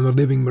observed upon the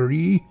living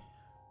Marie,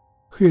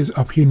 his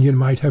opinion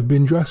might have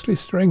been justly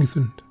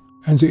strengthened,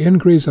 and the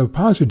increase of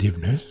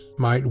positiveness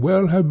might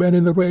well have been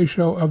in the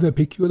ratio of the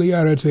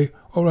peculiarity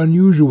or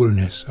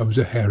unusualness of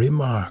the hairy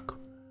mark.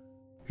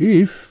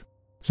 If,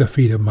 the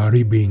feet of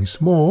Marie being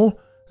small,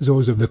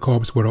 those of the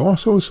corpse were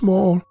also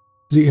small,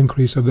 the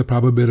increase of the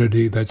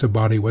probability that the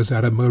body was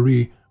that of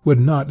Marie would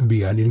not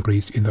be an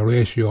increase in the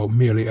ratio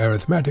merely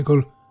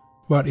arithmetical,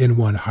 but in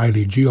one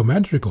highly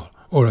geometrical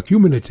or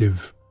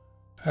accumulative.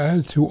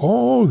 Add to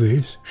all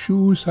this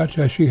shoes such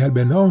as she had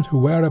been known to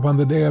wear upon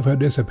the day of her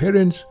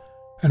disappearance,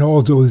 and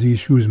although these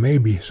shoes may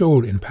be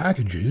sold in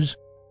packages,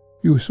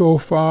 you so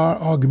far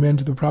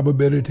augment the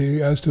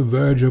probability as to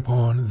verge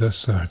upon the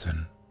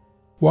certain.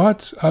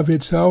 What of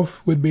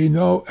itself would be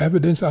no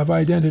evidence of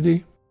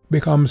identity,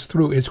 becomes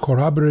through its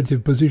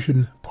corroborative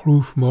position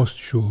proof most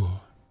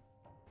sure.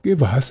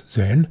 Give us,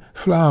 then,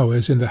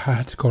 flowers in the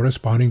hat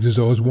corresponding to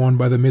those worn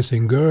by the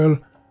missing girl,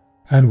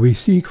 and we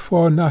seek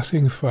for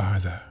nothing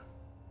farther.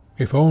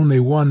 If only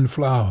one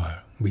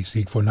flower, we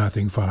seek for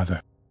nothing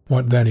farther.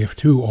 What then if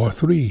 2 or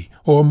 3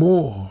 or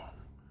more?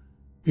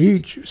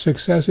 Each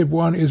successive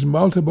one is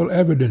multiple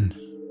evidence,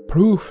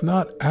 proof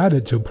not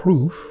added to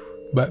proof,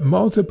 but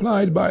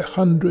multiplied by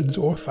hundreds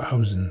or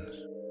thousands.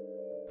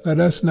 Let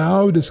us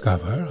now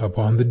discover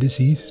upon the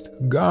deceased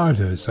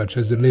garters such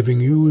as the living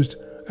used,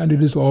 and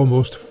it is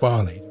almost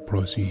folly to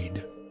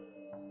proceed.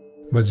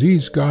 But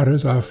these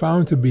garters are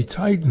found to be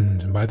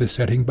tightened by the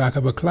setting back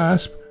of a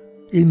clasp,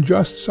 in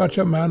just such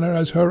a manner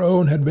as her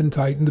own had been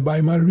tightened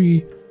by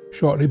Marie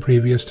shortly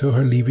previous to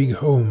her leaving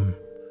home.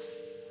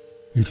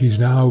 It is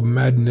now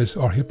madness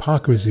or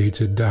hypocrisy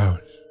to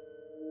doubt.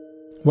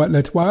 What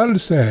L'Etoile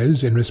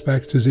says in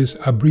respect to this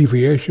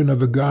abbreviation of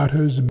the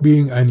garters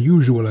being an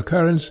usual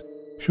occurrence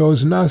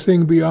shows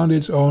nothing beyond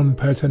its own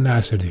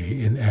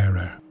pertinacity in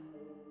error.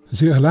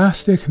 The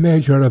elastic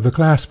nature of the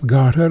clasp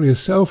garter is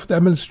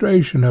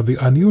self-demonstration of the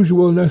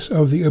unusualness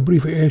of the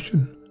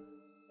abbreviation.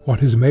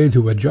 What is made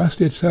to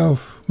adjust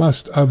itself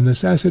must of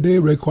necessity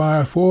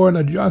require foreign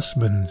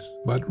adjustments,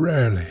 but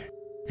rarely.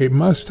 It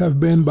must have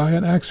been by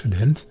an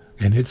accident,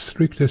 in its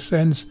strictest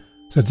sense,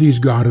 that these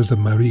garters of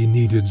Marie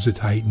needed the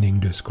tightening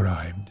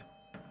described.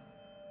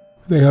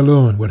 They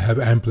alone would have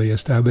amply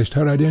established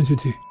her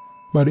identity,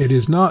 but it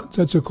is not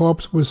that the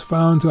corpse was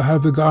found to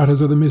have the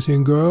garters of the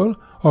missing girl,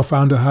 or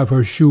found to have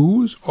her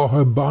shoes, or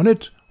her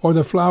bonnet, or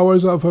the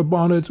flowers of her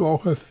bonnet, or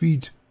her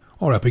feet,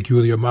 or a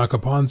peculiar mark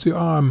upon the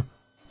arm,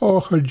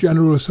 or her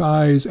general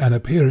size and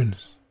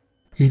appearance.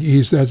 It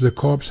is that the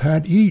corpse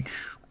had each,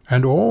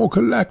 and all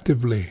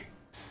collectively.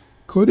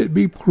 Could it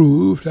be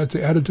proved that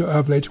the editor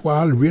of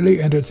L'Etoile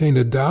really entertained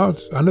a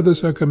doubt under the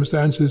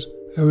circumstances,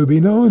 there would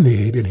be no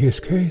need, in his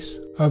case,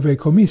 of a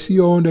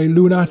commissione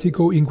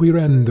lunatico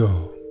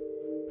inquirendo.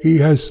 He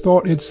has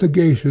thought it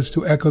sagacious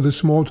to echo the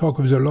small talk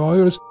of the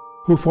lawyers,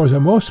 who for the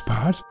most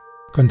part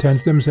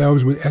content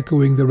themselves with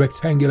echoing the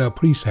rectangular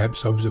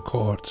precepts of the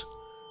court.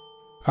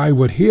 I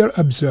would here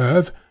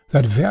observe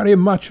that very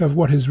much of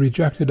what is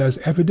rejected as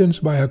evidence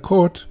by a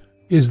court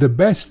is the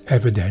best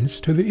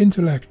evidence to the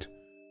intellect,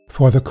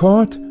 for the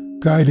court,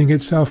 guiding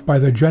itself by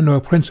the general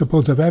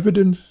principles of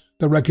evidence,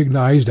 the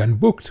recognized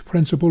and booked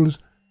principles,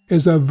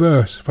 is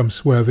averse from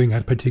swerving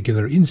at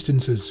particular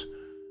instances,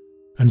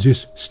 and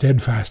this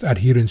steadfast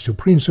adherence to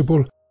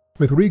principle,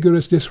 with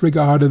rigorous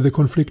disregard of the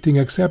conflicting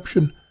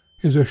exception,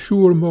 is a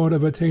sure mode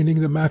of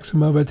attaining the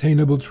maximum of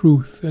attainable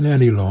truth in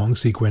any long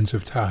sequence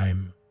of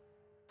time.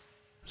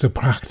 The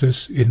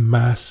practice in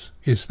mass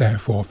is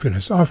therefore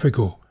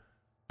philosophical,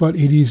 but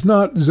it is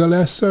not the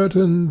less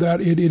certain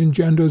that it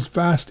engenders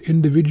vast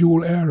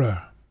individual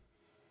error.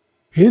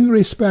 In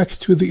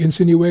respect to the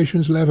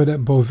insinuations levied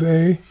at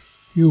Beauvais,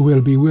 you will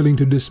be willing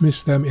to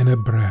dismiss them in a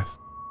breath.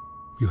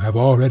 You have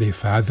already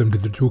fathomed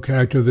the true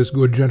character of this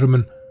good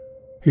gentleman.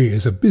 He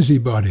is a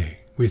busybody,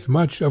 with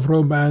much of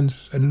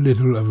romance and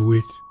little of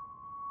wit.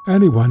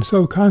 Any one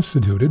so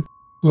constituted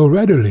will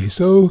readily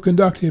so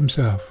conduct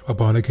himself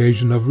upon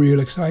occasion of real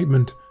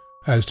excitement,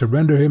 as to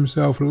render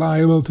himself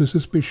liable to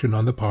suspicion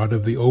on the part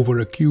of the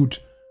over-acute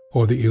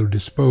or the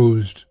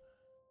ill-disposed.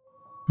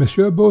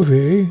 Monsieur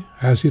Beauvais,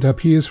 as it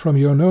appears from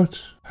your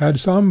notes, had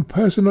some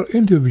personal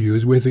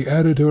interviews with the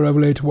editor of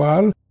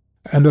L'Etoile,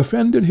 and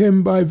offended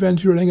him by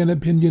venturing an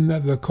opinion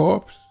that the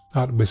corpse,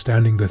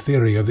 notwithstanding the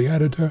theory of the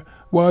editor,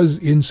 was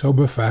in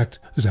sober fact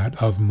that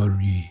of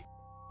Marie.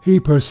 He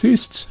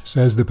persists,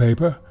 says the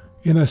paper,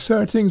 in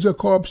asserting the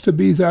corpse to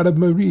be that of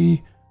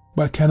Marie,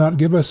 but cannot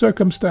give a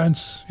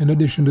circumstance, in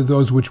addition to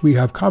those which we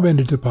have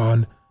commented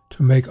upon,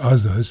 to make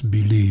others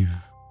believe.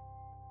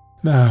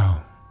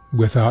 Now,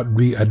 without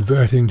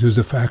re-adverting to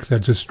the fact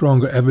that the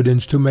stronger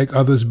evidence to make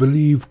others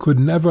believe could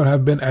never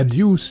have been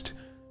adduced,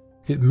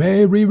 it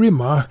may be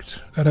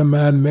remarked that a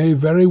man may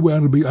very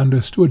well be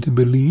understood to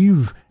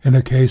believe, in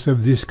a case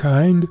of this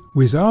kind,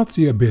 without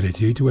the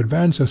ability to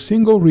advance a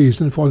single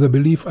reason for the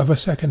belief of a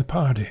second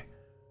party.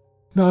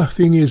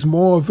 Nothing is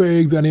more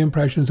vague than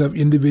impressions of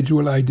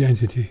individual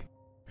identity.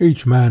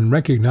 Each man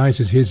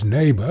recognizes his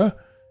neighbor,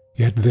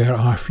 yet there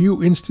are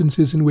few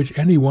instances in which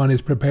any one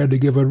is prepared to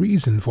give a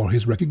reason for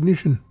his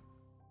recognition.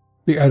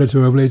 The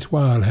editor of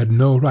L'Etoile had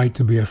no right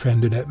to be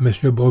offended at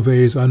M.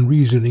 Beauvais'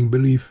 unreasoning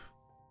belief.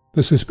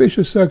 The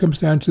suspicious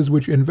circumstances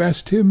which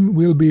invest him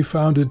will be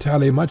found to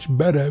tally much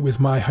better with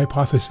my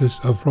hypothesis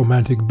of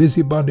romantic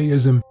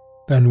busybodyism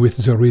than with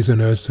the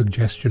reasoner's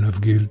suggestion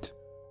of guilt.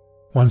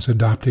 Once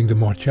adopting the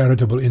more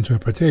charitable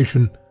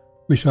interpretation,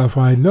 we shall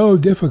find no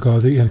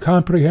difficulty in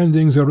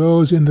comprehending the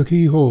rose in the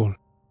keyhole,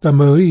 the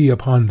Marie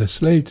upon the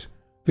slate,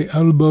 the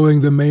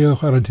elbowing the male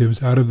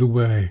relatives out of the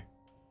way,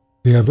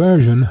 the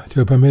aversion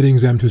to permitting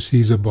them to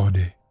see the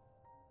body,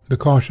 the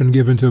caution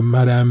given to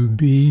Madame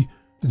B.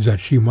 that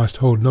she must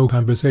hold no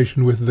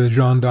conversation with the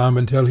gendarme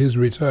until his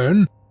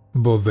return,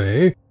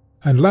 Beauvais,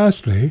 and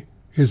lastly,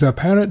 his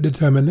apparent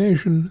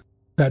determination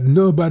that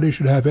nobody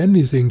should have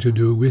anything to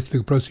do with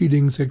the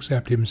proceedings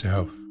except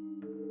himself.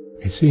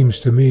 It seems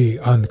to me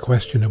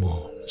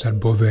unquestionable that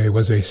Beauvais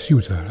was a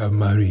suitor of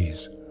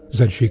Marie's,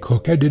 that she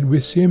coquetted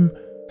with him,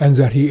 and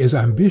that he is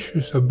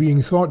ambitious of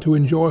being thought to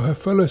enjoy her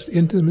fullest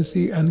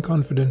intimacy and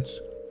confidence.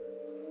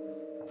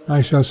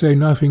 I shall say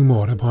nothing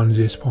more upon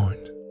this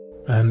point,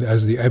 and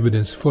as the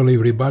evidence fully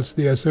rebuts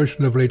the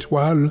assertion of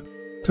L'Etoile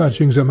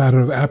touching the matter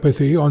of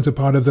apathy on the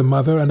part of the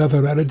mother and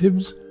other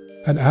relatives,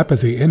 an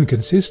apathy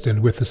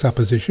inconsistent with the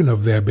supposition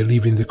of their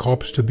believing the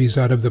corpse to be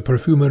that of the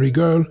perfumery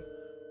girl,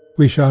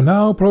 we shall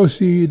now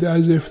proceed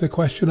as if the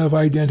question of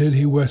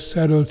identity were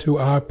settled to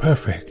our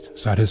perfect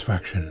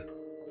satisfaction.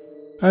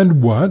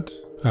 And what,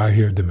 I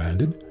here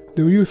demanded,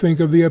 do you think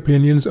of the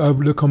opinions of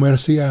Le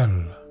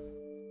Commerciel?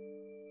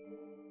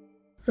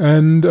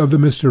 End of the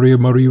Mystery of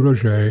Marie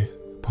Roget,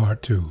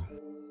 Part 2.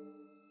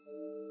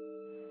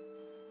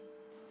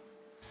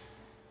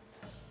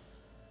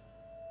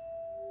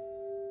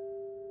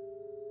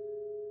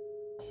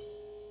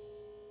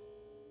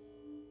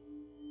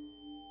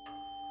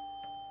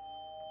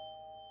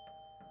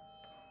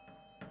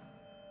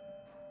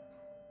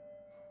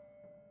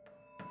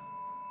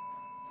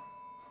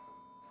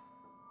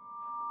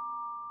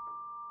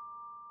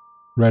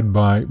 Read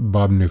by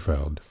Bob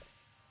Neufeld.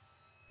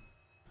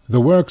 The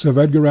Works of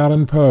Edgar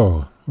Allan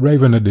Poe,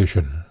 Raven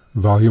Edition,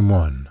 Volume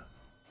 1.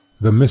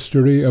 The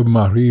Mystery of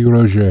Marie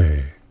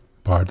Roget,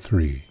 Part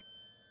 3.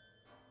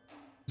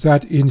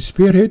 That in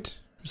spirit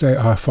they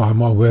are far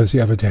more worthy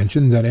of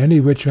attention than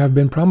any which have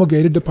been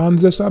promulgated upon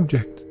the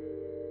subject.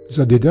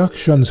 The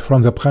deductions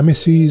from the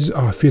premises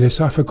are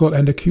philosophical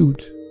and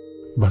acute,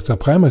 but the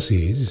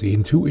premises,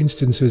 in 2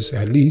 instances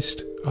at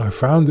least, are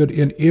founded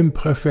in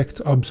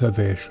imperfect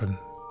observation.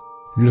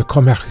 Le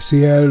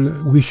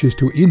Commerciel wishes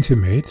to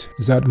intimate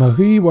that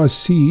Marie was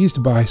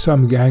seized by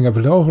some gang of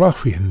low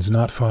ruffians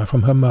not far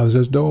from her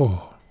mother's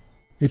door.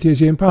 It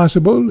is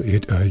impossible,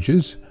 it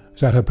urges,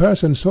 that a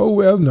person so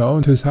well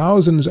known to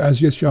thousands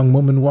as this young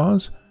woman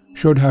was,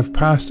 should have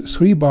passed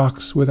 3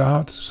 blocks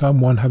without some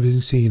one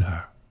having seen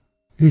her.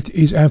 It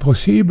is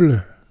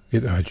impossible,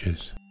 it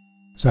urges,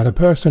 that a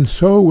person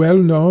so well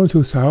known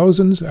to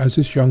thousands as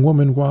this young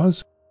woman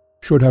was,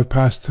 should have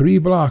passed 3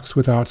 blocks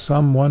without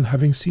some one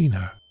having seen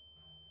her.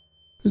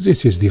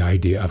 This is the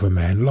idea of a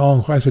man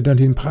long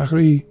resident in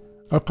Paris,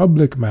 a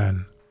public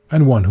man,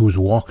 and one whose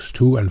walks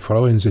to and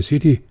fro in the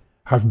city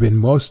have been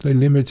mostly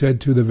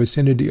limited to the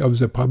vicinity of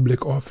the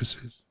public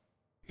offices.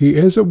 He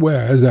is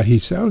aware that he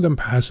seldom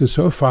passes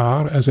so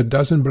far as a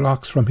dozen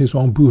blocks from his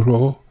own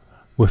bureau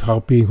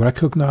without being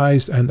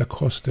recognized and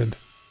accosted.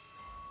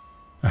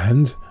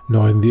 And,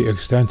 knowing the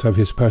extent of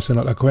his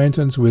personal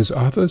acquaintance with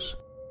others,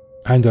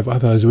 and of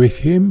others with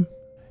him,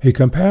 he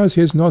compares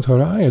his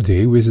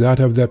notoriety with that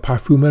of the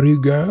perfumery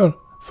girl,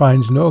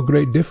 finds no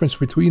great difference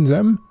between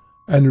them,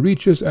 and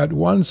reaches at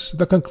once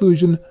the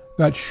conclusion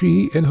that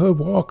she in her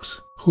walks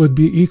would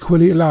be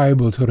equally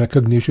liable to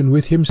recognition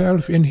with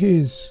himself in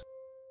his.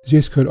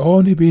 This could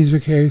only be the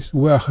case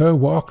were her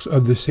walks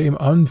of the same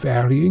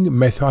unvarying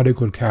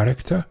methodical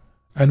character,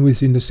 and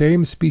within the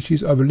same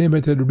species of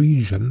limited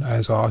region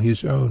as are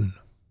his own.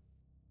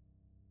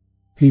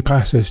 He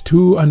passes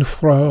to and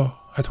fro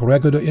at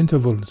regular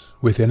intervals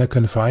within a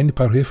confined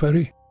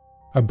periphery,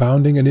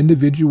 abounding in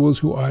individuals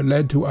who are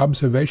led to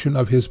observation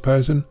of his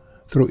person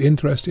through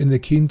interest in the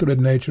kindred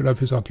nature of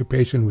his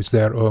occupation with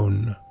their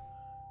own.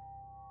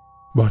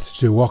 But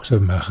the walks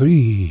of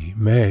Marie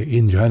may,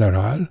 in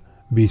general,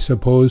 be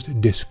supposed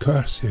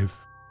discursive.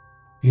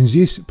 In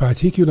this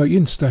particular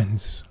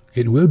instance,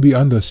 it will be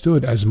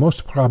understood as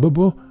most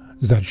probable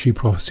that she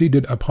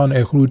proceeded upon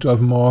a route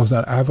of more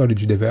than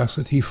average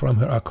diversity from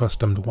her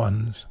accustomed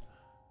ones.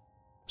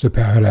 The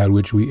parallel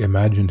which we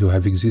imagine to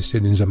have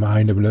existed in the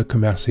mind of Le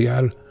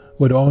Commerciel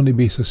would only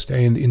be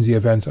sustained in the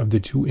event of the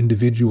two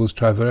individuals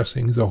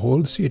traversing the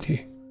whole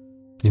city.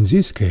 In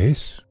this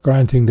case,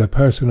 granting the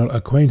personal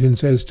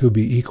acquaintances to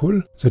be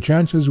equal, the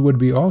chances would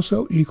be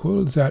also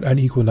equal that an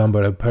equal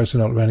number of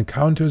personal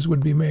rencounters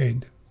would be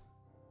made.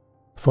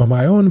 For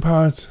my own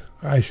part,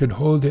 I should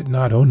hold it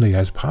not only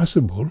as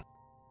possible,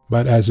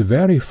 but as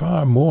very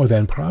far more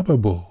than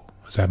probable,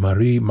 that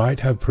Marie might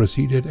have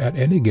proceeded at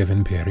any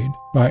given period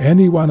by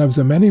any one of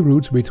the many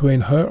routes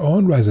between her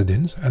own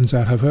residence and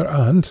that of her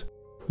aunt,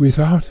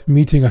 without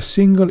meeting a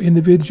single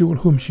individual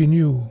whom she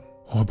knew,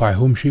 or by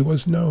whom she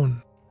was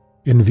known.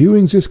 In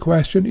viewing this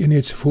question in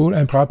its full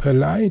and proper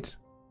light,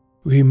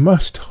 we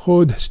must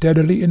hold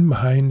steadily in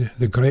mind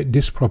the great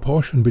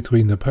disproportion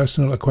between the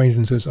personal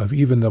acquaintances of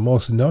even the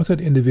most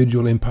noted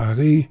individual in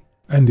Paris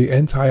and the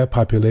entire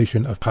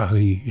population of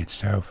Paris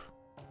itself.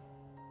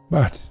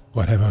 But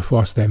whatever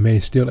force there may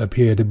still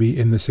appear to be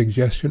in the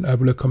suggestion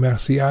of Le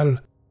Commerciel,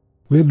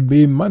 will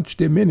be much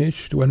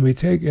diminished when we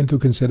take into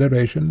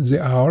consideration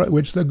the hour at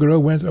which the girl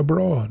went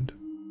abroad.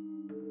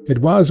 It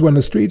was when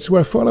the streets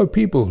were full of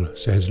people,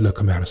 says Le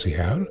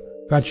Commerciel,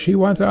 that she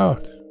went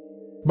out.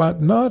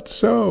 But not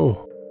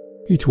so.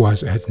 It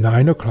was at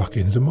 9 o'clock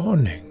in the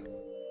morning.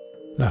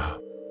 Now,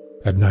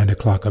 at 9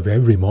 o'clock of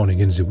every morning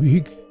in the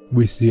week,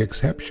 with the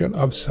exception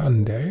of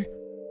Sunday,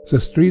 the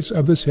streets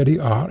of the city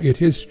are,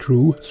 it is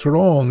true,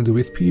 thronged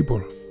with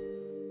people.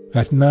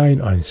 At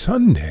 9 on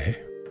Sunday,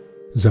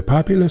 the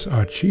populace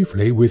are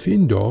chiefly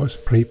within doors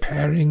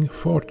preparing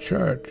for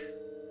church.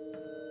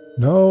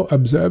 No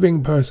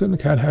observing person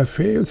can have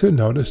failed to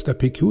notice the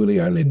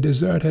peculiarly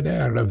deserted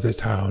air of the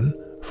town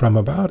from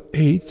about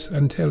 8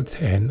 until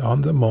 10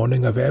 on the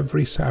morning of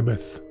every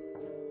Sabbath.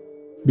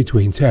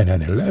 Between 10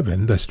 and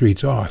 11 the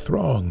streets are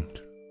thronged,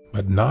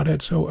 but not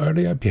at so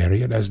early a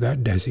period as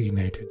that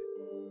designated.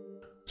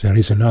 There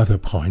is another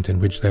point in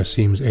which there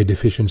seems a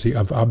deficiency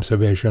of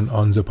observation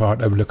on the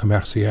part of Le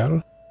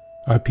Commerciel.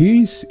 A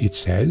piece, it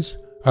says,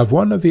 of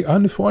one of the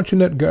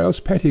unfortunate girl's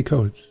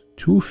petticoats,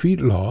 2 feet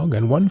long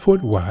and 1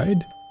 foot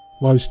wide,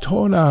 was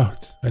torn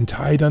out and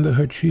tied under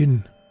her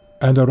chin,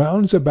 and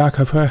around the back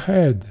of her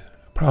head,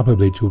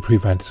 probably to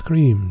prevent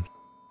screams.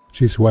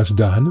 This was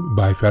done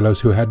by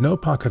fellows who had no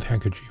pocket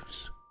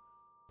handkerchiefs.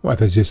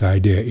 Whether this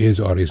idea is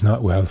or is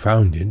not well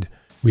founded,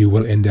 we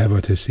will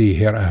endeavour to see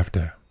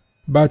hereafter.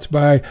 But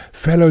by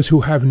fellows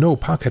who have no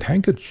pocket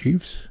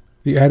handkerchiefs,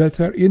 the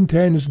editor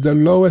intends the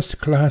lowest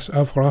class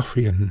of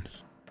ruffians.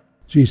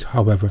 These,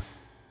 however,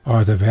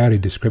 are the very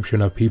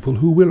description of people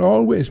who will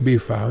always be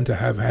found to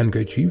have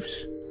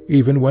handkerchiefs,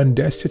 even when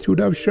destitute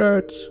of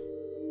shirts.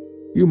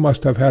 You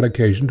must have had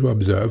occasion to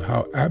observe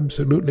how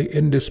absolutely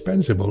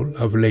indispensable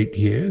of late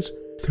years,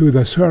 through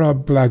the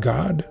Sœur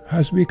Blackguard,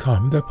 has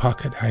become the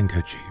pocket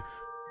handkerchief.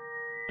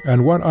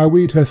 And what are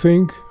we to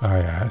think, I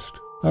asked,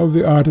 of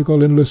the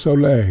article in Le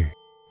Soleil?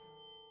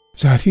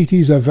 That it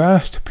is a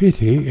vast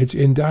pity its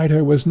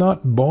inditer was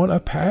not born a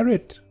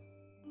parrot,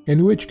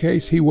 in which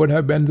case he would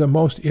have been the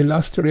most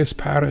illustrious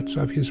parrots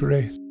of his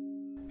race.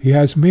 He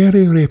has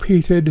merely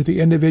repeated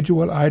the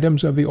individual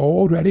items of the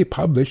already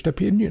published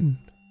opinion,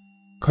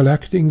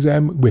 collecting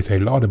them with a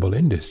laudable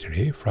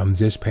industry from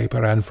this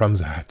paper and from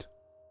that.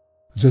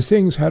 The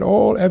things had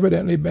all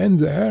evidently been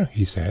there,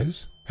 he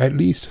says, at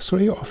least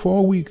 3 or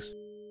 4 weeks,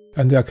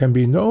 and there can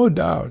be no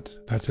doubt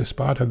that the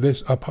spot of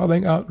this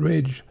appalling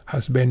outrage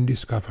has been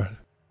discovered.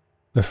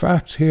 The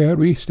facts here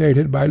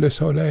restated by Le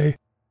Soleil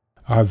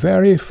are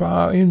very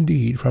far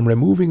indeed from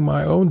removing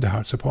my own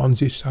doubts upon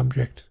this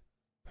subject,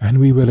 and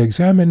we will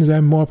examine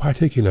them more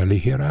particularly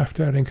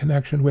hereafter in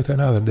connection with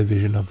another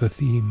division of the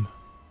theme.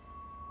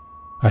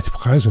 At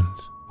present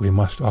we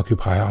must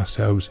occupy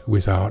ourselves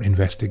with our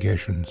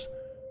investigations.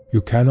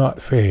 You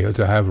cannot fail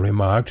to have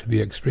remarked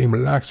the extreme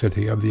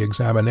laxity of the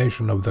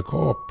examination of the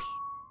corpse.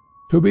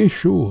 To be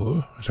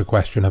sure, the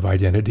question of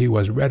identity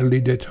was readily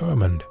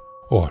determined,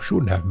 or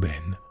should have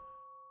been,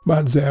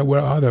 but there were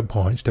other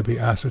points to be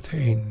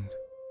ascertained.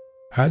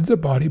 Had the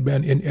body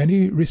been in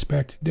any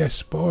respect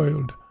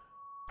despoiled?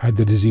 Had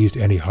the deceased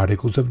any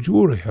articles of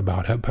jewelry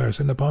about her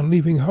person upon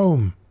leaving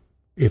home?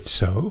 If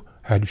so,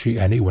 had she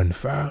any when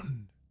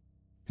found?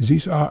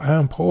 These are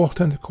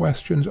important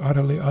questions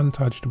utterly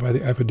untouched by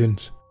the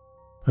evidence,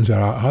 and there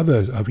are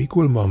others of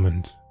equal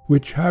moment,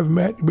 which have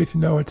met with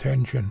no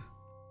attention.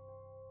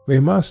 We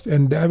must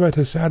endeavour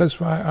to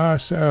satisfy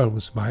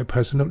ourselves by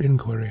personal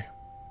inquiry.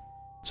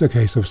 The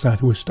case of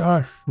St.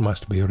 Eustache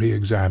must be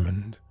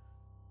re-examined.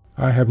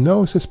 I have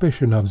no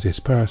suspicion of this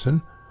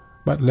person,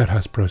 but let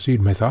us proceed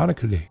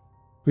methodically.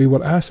 We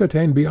will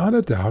ascertain beyond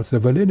a doubt the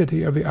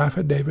validity of the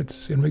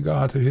affidavits in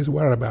regard to his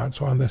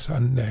whereabouts on the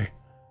Sunday.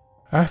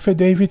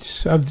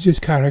 Affidavits of this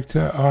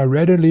character are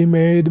readily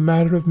made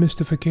matter of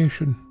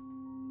mystification.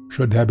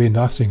 Should there be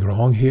nothing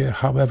wrong here,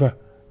 however,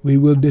 we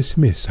will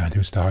dismiss St.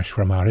 Eustache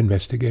from our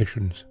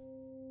investigations.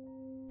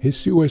 His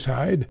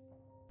suicide,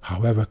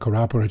 however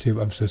corroborative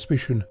of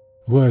suspicion,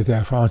 Were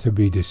there found to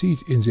be deceit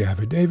in the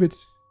affidavit,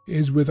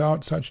 is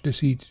without such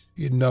deceit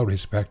in no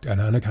respect an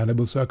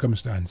unaccountable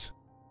circumstance,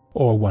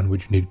 or one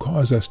which need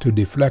cause us to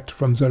deflect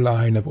from the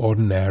line of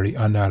ordinary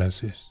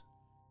analysis.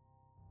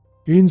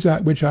 In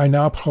that which I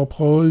now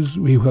propose,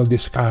 we will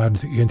discard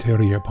the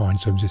interior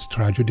points of this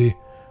tragedy,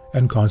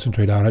 and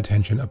concentrate our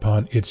attention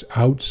upon its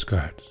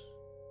outskirts.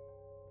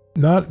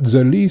 Not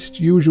the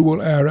least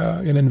usual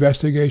error in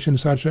investigation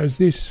such as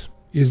this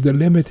is the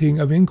limiting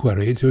of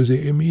inquiry to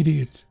the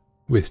immediate,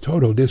 with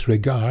total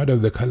disregard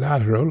of the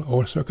collateral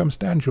or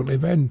circumstantial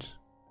events.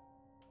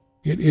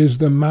 It is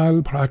the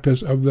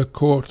malpractice of the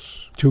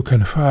courts to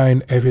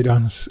confine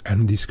evidence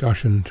and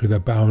discussion to the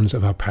bounds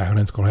of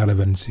apparent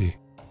relevancy.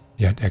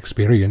 Yet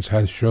experience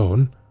has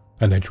shown,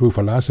 and a true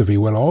philosophy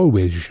will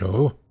always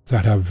show,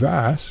 that a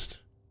vast,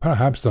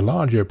 perhaps the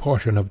larger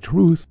portion of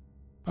truth,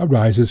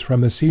 arises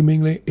from the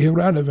seemingly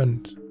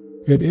irrelevant.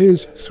 It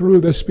is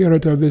through the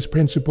spirit of this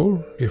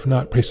principle, if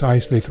not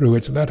precisely through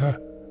its letter,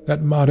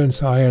 that modern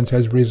science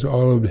has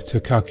resolved to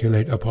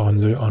calculate upon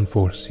the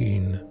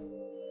unforeseen.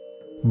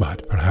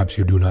 But perhaps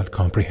you do not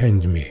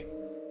comprehend me.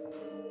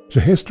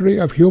 The history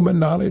of human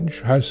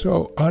knowledge has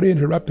so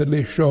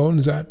uninterruptedly shown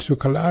that to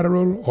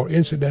collateral or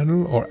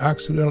incidental or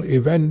accidental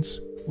events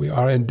we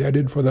are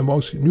indebted for the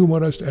most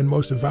numerous and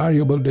most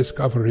valuable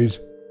discoveries,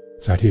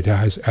 that it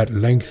has at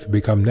length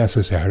become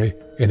necessary,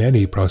 in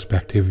any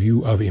prospective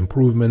view of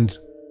improvement,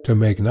 to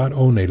make not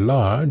only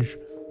large,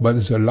 but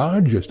the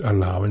largest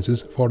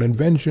allowances for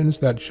inventions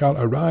that shall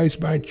arise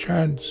by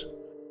chance,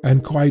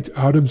 and quite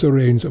out of the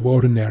range of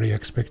ordinary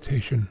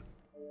expectation.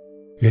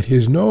 It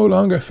is no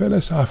longer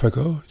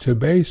philosophical to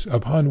base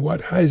upon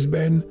what has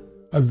been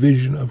a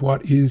vision of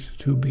what is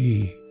to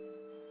be.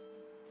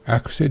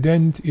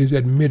 Accident is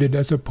admitted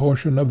as a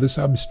portion of the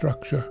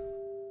substructure.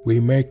 We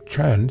make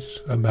chance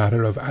a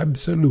matter of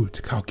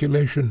absolute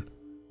calculation.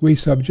 We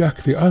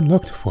subject the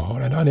unlooked for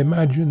and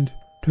unimagined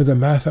to the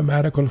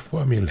mathematical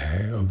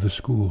formulae of the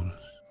schools.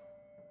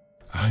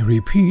 I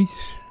repeat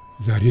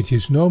that it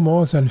is no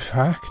more than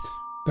fact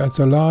that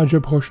the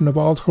larger portion of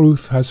all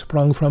truth has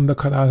sprung from the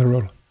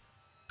collateral,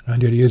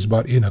 and it is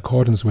but in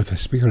accordance with the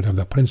spirit of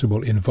the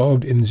principle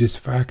involved in this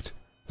fact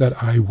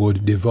that I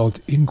would devote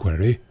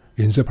inquiry,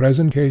 in the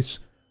present case,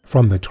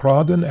 from the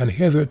trodden and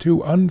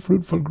hitherto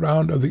unfruitful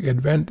ground of the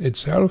event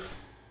itself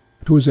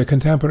to the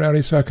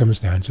contemporary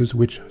circumstances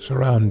which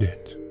surround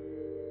it.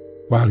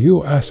 While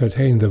you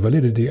ascertain the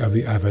validity of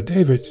the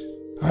affidavit,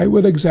 I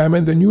will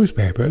examine the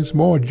newspapers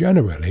more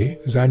generally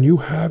than you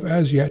have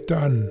as yet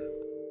done.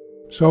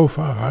 So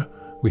far,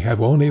 we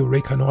have only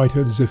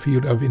reconnoitred the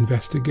field of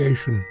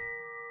investigation,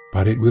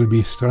 but it will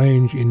be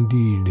strange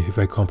indeed if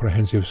a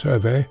comprehensive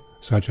survey,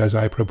 such as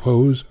I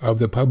propose, of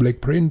the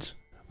public prints,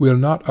 will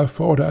not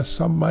afford us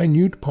some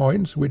minute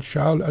points which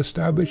shall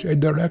establish a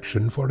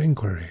direction for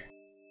inquiry.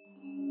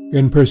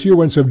 In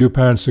pursuance of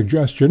Dupin's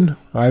suggestion,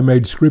 I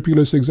made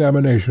scrupulous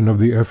examination of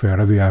the affair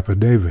of the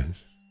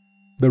affidavits.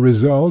 The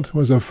result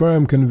was a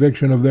firm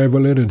conviction of their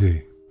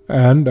validity,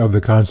 and of the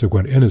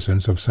consequent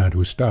innocence of St.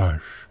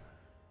 Eustache.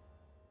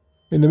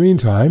 In the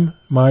meantime,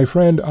 my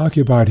friend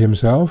occupied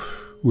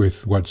himself,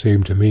 with what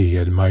seemed to me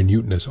a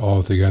minuteness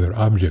altogether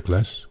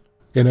objectless,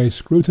 in a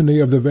scrutiny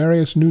of the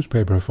various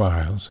newspaper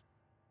files.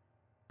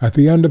 At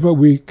the end of a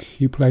week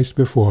he placed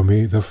before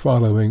me the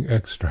following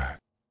extract.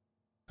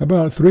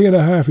 About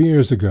 3½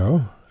 years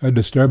ago, a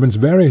disturbance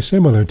very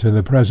similar to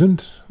the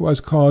present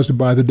was caused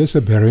by the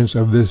disappearance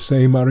of this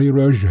same Marie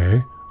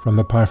Rogêt from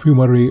the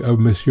parfumerie of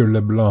Monsieur Le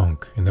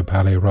Blanc in the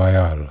Palais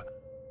Royal.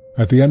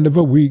 At the end of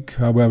a week,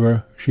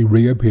 however, she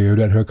reappeared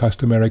at her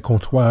customary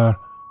comptoir,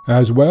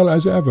 as well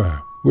as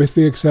ever, with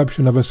the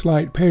exception of a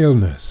slight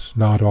paleness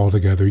not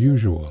altogether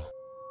usual.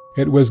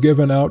 It was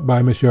given out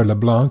by Monsieur Le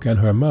Blanc and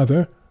her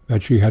mother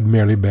that she had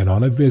merely been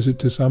on a visit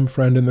to some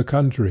friend in the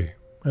country,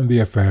 and the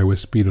affair was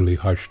speedily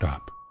hushed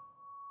up.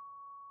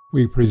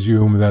 We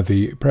presume that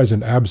the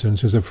present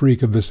absence is a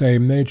freak of the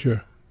same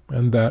nature,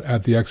 and that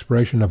at the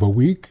expiration of a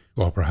week,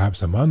 or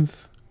perhaps a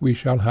month, we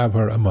shall have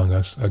her among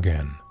us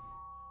again.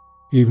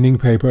 Evening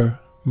Paper,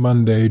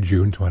 Monday,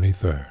 June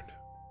 23rd.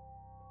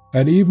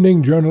 An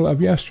evening journal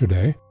of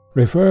yesterday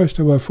refers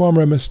to a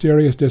former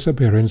mysterious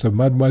disappearance of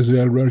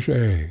Mademoiselle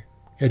Rogêt.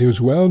 It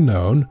is well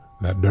known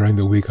that during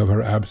the week of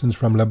her absence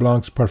from Le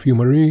Blanc's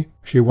parfumerie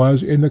she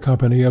was in the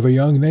company of a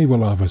young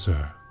naval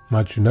officer,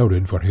 much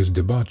noted for his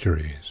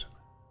debaucheries.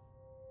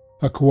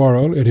 A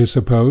quarrel, it is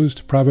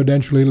supposed,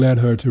 providentially led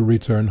her to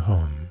return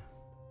home.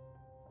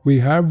 We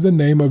have the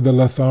name of the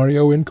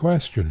Lothario in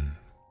question,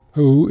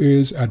 who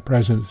is at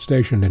present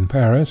stationed in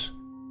Paris,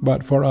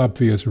 but for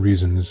obvious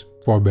reasons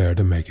forbear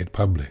to make it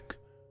public.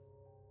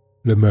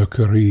 Le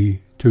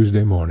Mercurie,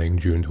 Tuesday morning,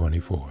 June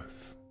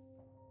 24th.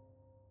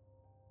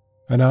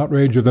 An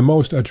outrage of the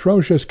most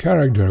atrocious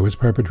character was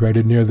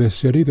perpetrated near this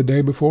city the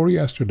day before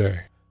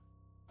yesterday.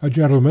 A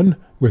gentleman,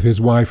 with his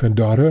wife and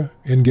daughter,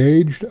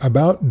 engaged,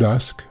 about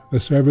dusk,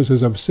 the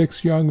services of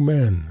 6 young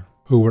men,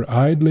 who were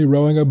idly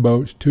rowing a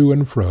boat to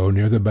and fro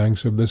near the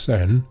banks of the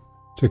Seine,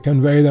 to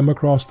convey them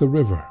across the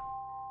river.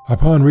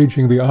 Upon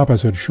reaching the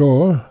opposite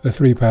shore, the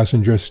three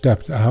passengers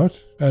stepped out,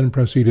 and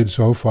proceeded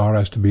so far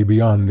as to be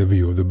beyond the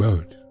view of the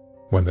boat,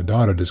 when the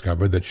daughter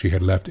discovered that she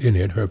had left in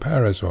it her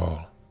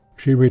parasol.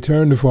 She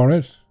returned for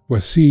it,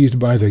 was seized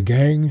by the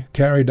gang,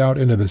 carried out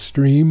into the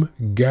stream,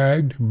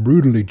 gagged,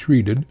 brutally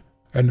treated,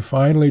 and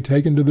finally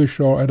taken to the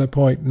shore at a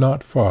point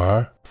not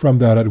far from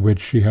that at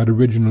which she had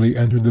originally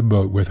entered the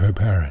boat with her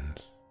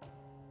parents.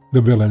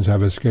 The villains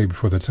have escaped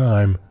for the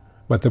time,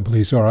 but the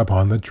police are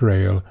upon the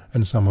trail,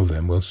 and some of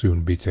them will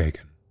soon be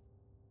taken.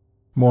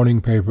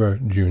 Morning Paper,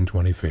 June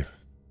 25th.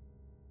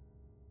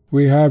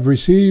 We have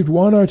received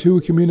 1 or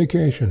 2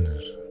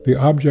 communications, the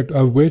object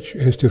of which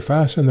is to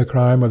fasten the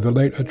crime of the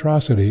late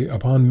atrocity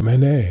upon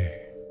Menet.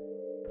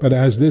 But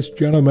as this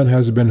gentleman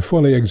has been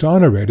fully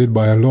exonerated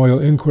by a loyal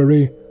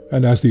inquiry,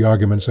 and as the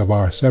arguments of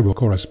our several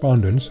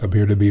correspondents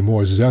appear to be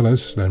more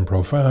zealous than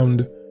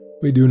profound,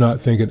 we do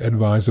not think it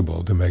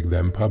advisable to make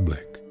them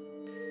public.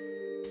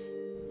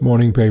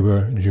 Morning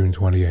Paper, June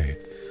 28th.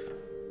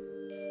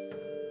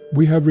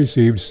 We have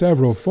received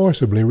several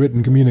forcibly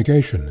written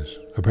communications,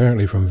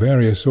 apparently from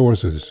various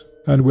sources,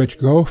 and which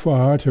go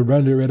far to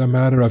render it a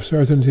matter of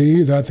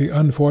certainty that the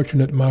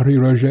unfortunate Marie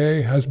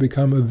Rogêt has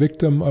become a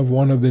victim of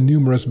one of the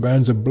numerous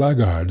bands of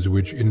blackguards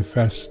which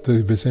infest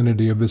the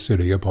vicinity of the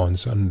city upon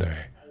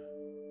Sunday.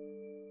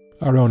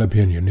 Our own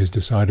opinion is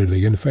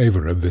decidedly in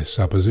favor of this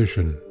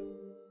supposition.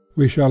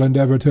 We shall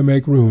endeavor to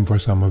make room for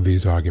some of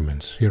these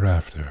arguments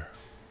hereafter.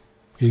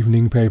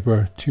 Evening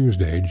Paper,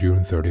 Tuesday,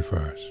 June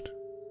 31st.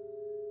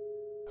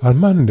 On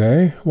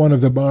Monday, one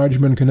of the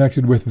bargemen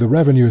connected with the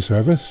revenue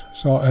service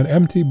saw an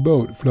empty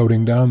boat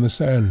floating down the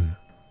Seine.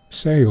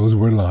 Sails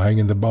were lying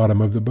in the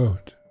bottom of the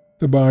boat.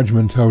 The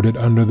bargeman towed it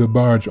under the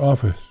barge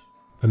office.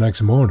 The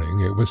next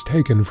morning it was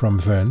taken from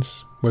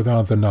thence,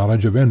 without the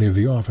knowledge of any of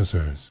the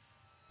officers.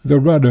 The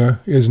rudder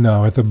is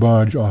now at the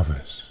barge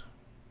office.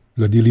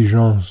 La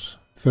Diligence,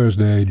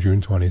 Thursday,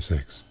 June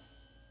 26th.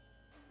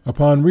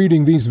 Upon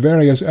reading these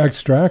various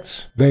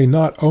extracts, they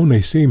not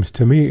only seemed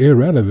to me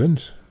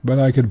irrelevant, but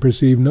I could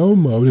perceive no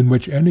mode in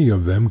which any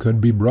of them could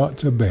be brought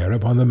to bear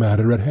upon the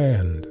matter at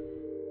hand.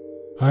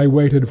 I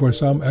waited for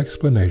some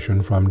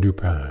explanation from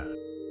Dupin.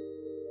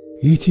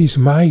 "It is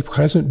my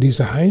present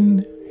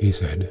design," he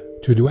said,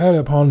 "to dwell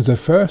upon the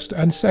first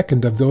and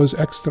second of those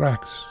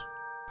extracts.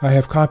 I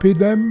have copied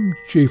them,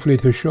 chiefly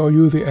to show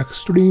you the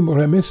extreme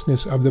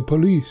remissness of the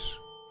police,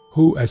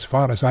 who, as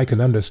far as I can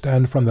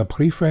understand from the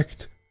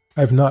Prefect,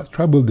 have not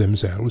troubled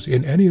themselves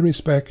in any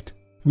respect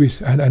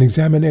with an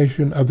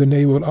examination of the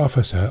naval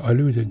officer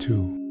alluded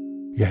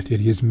to. Yet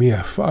it is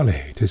mere folly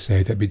to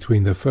say that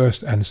between the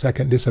first and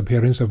second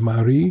disappearance of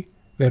Marie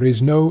there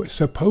is no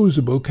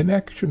supposable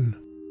connection.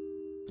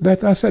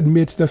 Let us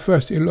admit the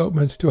first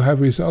elopement to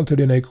have resulted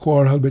in a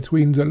quarrel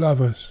between the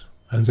lovers,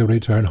 and the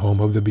return home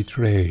of the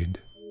betrayed.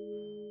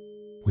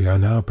 We are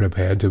now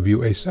prepared to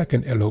view a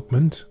second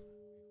elopement,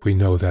 we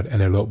know that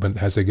an elopement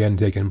has again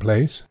taken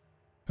place,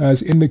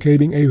 as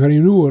indicating a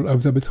renewal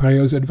of the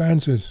betrayal's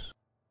advances,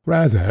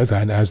 rather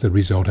than as the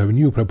result of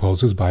new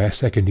proposals by a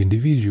second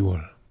individual.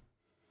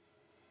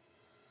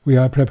 We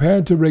are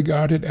prepared to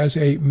regard it as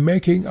a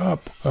making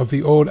up of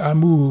the old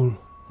amour,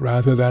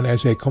 rather than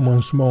as a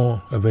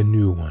commencement of a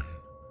new one.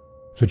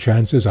 The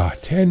chances are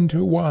 10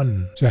 to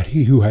 1 that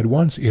he who had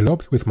once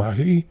eloped with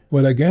Marie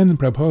will again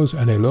propose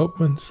an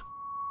elopement,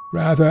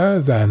 rather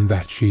than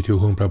that she to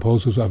whom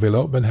proposals of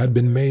elopement had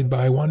been made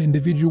by one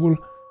individual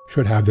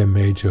should have them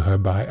made to her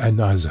by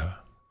another.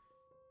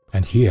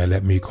 And here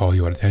let me call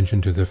your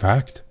attention to the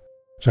fact,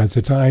 that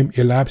the time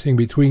elapsing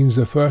between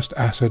the first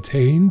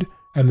ascertained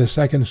and the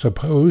second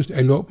supposed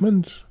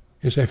elopement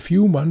is a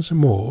few months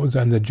more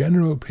than the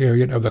general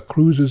period of the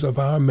cruises of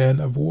our men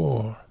of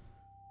war.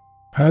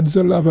 Had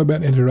the lover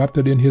been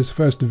interrupted in his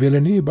first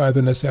villainy by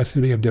the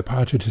necessity of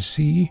departure to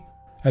sea,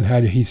 and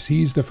had he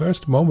seized the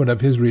first moment of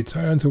his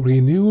return to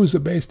renew the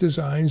base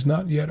designs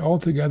not yet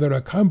altogether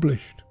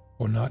accomplished,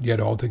 or not yet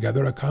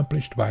altogether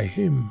accomplished by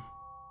him?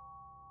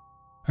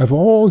 Of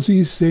all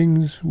these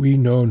things we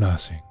know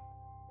nothing.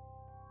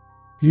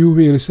 You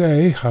will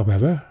say,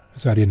 however,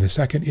 that in the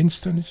second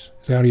instance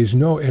there is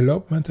no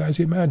elopement as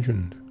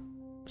imagined.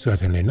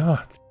 Certainly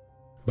not.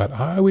 But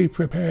are we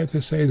prepared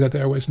to say that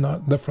there was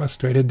not the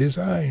frustrated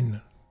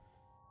design?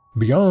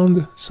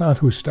 Beyond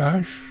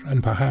Saint-Eustache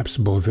and perhaps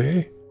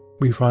Beauvais,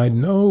 we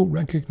find no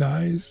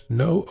recognized,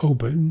 no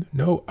open,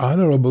 no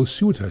honorable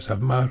suitors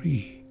of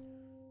Marie.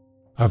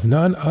 Of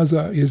none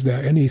other is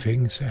there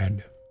anything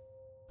said.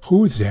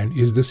 Who then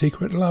is the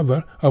secret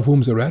lover of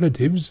whom the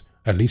relatives,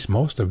 at least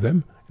most of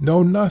them,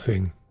 know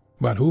nothing,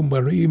 but whom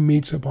Marie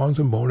meets upon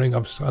the morning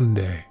of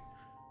Sunday,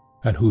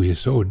 and who is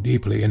so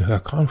deeply in her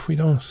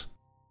confidence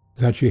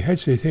that she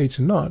hesitates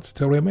not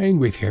to remain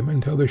with him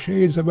until the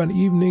shades of an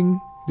evening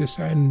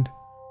descend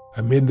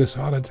amid the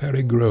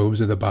solitary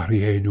groves of the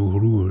Barrière du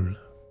Roule?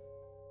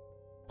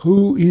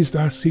 Who is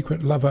that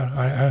secret lover,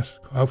 I ask,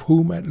 of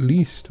whom at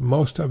least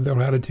most of the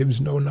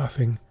relatives know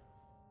nothing?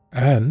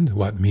 And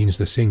what means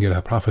the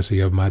singular prophecy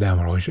of Madame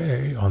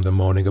Rogêt on the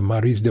morning of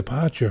Marie's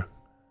departure?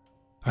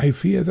 I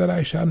fear that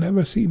I shall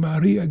never see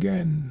Marie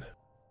again.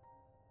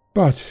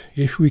 But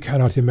if we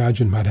cannot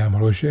imagine Madame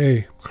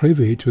Rogêt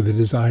privy to the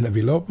design of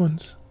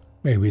elopement,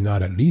 may we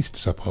not at least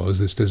suppose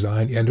this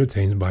design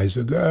entertained by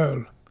the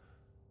girl?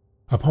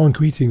 Upon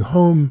quitting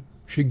home,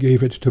 she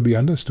gave it to be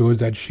understood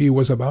that she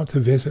was about to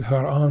visit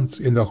her aunt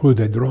in the Rue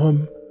des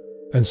Drômes,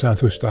 and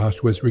St.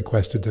 Eustache was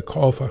requested to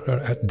call for her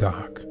at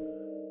dark.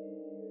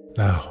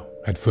 Now,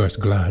 at first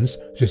glance,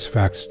 this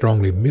fact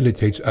strongly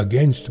militates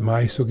against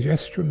my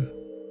suggestion.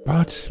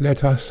 But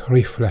let us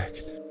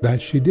reflect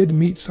that she did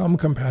meet some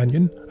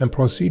companion, and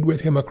proceed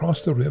with him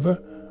across the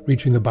river,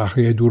 reaching the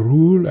Barrière du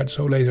Roule at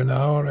so late an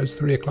hour as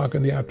 3 o'clock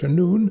in the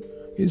afternoon,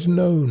 is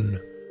known.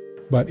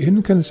 But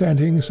in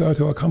consenting so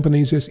to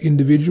accompany this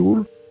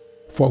individual,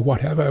 for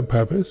whatever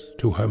purpose,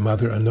 to her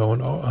mother unknown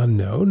or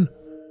unknown,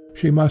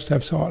 she must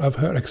have thought of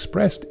her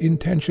expressed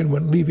intention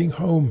when leaving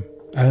home,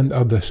 and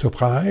of the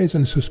surprise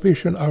and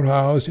suspicion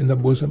aroused in the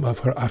bosom of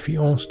her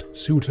affianced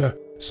suitor,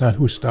 St.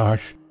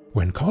 Eustache,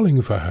 when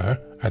calling for her,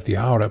 at the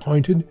hour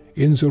appointed,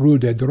 in the Rue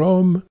des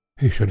Drômes,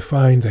 he should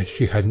find that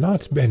she had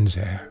not been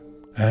there,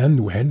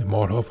 and when,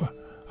 moreover,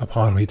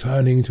 upon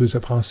returning to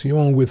the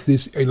pension with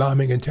this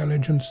alarming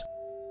intelligence,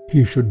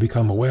 he should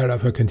become aware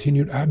of her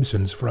continued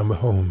absence from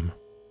home.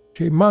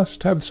 She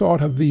must have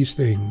thought of these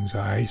things,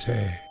 I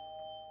say.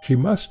 She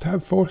must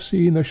have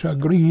foreseen the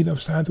chagrin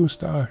of St.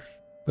 Eustache,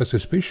 the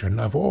suspicion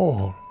of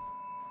all.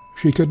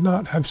 She could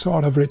not have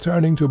thought of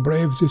returning to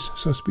brave this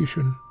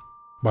suspicion,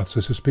 but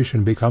the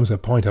suspicion becomes a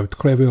point of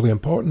trivial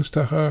importance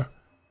to her,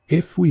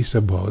 if we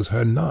suppose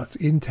her not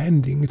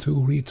intending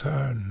to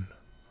return.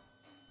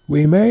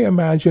 We may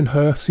imagine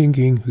her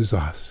thinking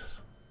thus: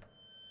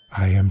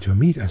 I am to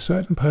meet a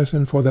certain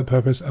person for the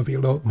purpose of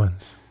elopement,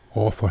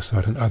 or for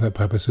certain other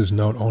purposes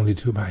known only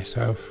to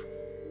myself.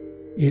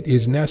 It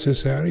is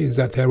necessary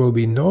that there will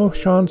be no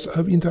chance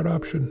of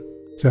interruption.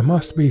 There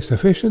must be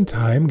sufficient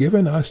time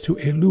given us to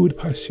elude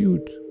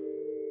pursuit.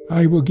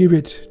 I will give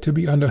it to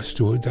be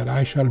understood that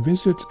I shall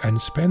visit and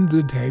spend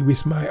the day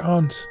with my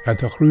aunt at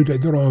the Rue des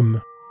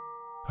Drômes.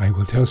 I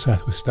will tell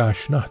St.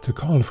 Eustache not to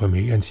call for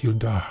me until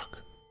dark.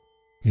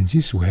 In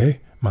this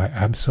way, my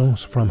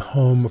absence from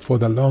home for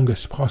the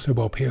longest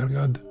possible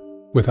period,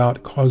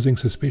 without causing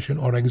suspicion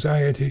or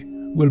anxiety,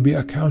 will be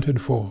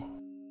accounted for,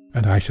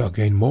 and I shall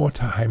gain more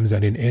time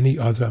than in any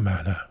other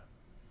manner.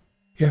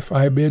 If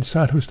I bid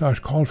St. Eustache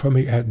call for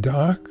me at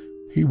dark,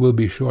 he will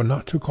be sure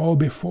not to call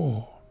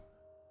before.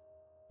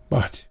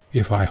 But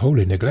if I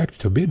wholly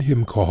neglect to bid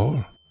him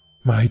call,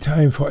 my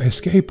time for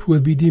escape will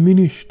be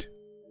diminished,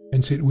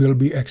 since it will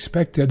be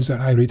expected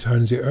that I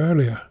return the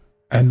earlier,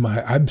 and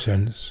my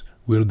absence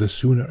will the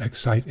sooner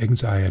excite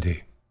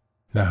anxiety.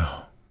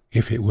 Now,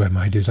 if it were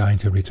my design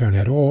to return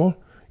at all,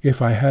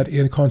 if I had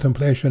in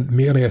contemplation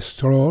merely a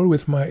stroll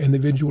with my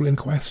individual in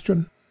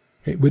question,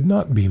 it would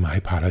not be my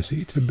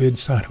policy to bid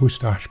St.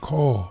 Eustache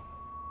call,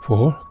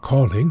 for,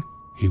 calling,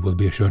 he will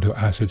be sure to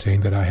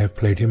ascertain that I have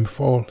played him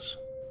false,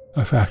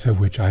 a fact of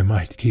which I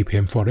might keep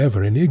him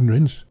forever in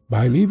ignorance,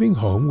 by leaving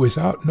home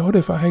without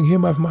notifying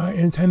him of my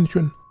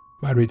intention,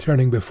 by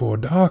returning before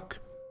dark,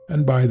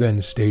 and by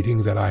then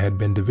stating that I had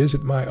been to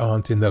visit my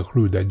aunt in the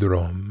Rue des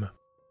Drômes.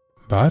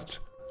 But,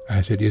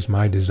 as it is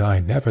my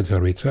design never to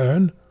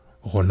return,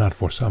 or not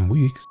for some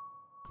weeks,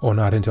 or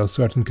not until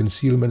certain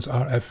concealments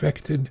are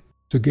effected,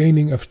 the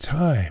gaining of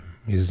time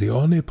is the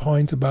only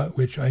point about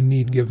which I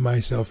need give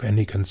myself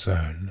any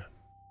concern.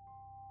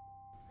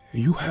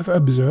 You have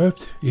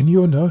observed, in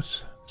your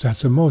notes, that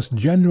the most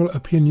general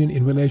opinion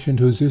in relation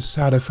to this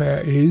sad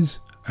affair is,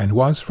 and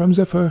was from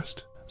the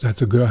first, that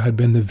the girl had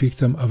been the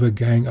victim of a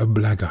gang of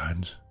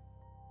blackguards.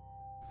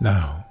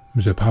 Now,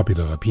 the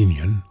popular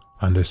opinion,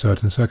 under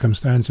certain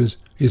circumstances,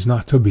 is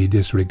not to be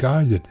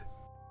disregarded.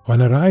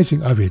 When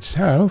arising of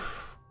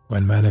itself,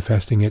 when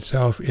manifesting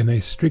itself in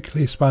a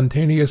strictly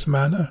spontaneous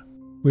manner,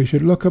 we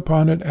should look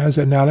upon it as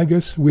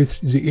analogous with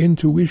the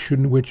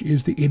intuition which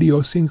is the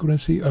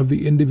idiosyncrasy of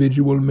the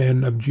individual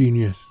men of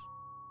genius.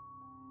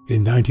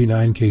 In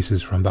 99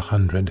 cases from the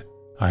 100,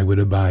 I would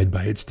abide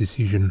by its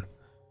decision.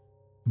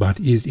 But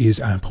it is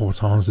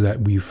important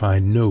that we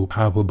find no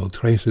palpable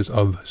traces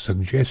of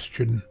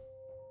suggestion.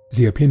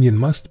 The opinion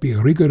must be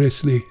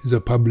rigorously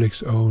the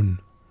public's own,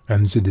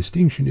 and the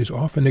distinction is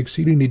often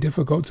exceedingly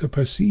difficult to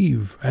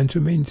perceive and to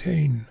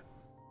maintain.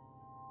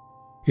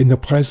 In the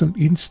present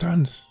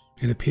instance,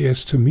 it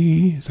appears to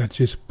me that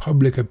this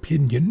public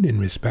opinion in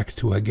respect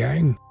to a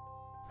gang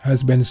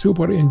has been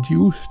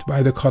superinduced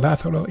by the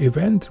collateral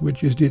event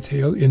which is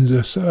detailed in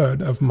the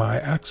third of my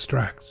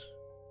extracts.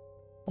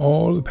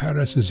 All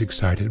Paris is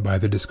excited by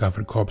the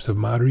discovered corpse of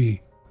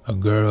Marie, a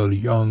girl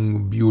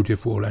young,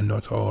 beautiful, and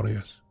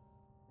notorious.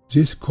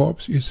 This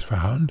corpse is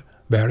found,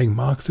 bearing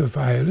marks of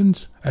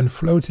violence, and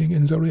floating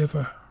in the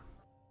river.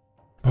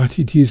 But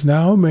it is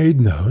now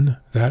made known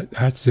that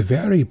at the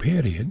very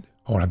period,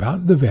 or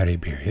about the very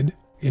period,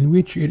 in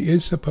which it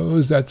is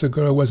supposed that the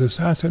girl was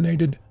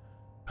assassinated,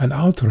 an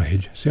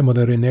outrage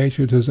similar in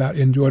nature to that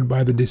endured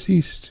by the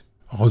deceased,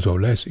 although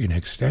less in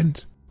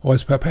extent,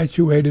 was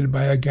perpetuated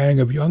by a gang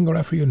of young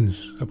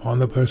ruffians upon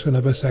the person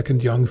of a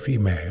second young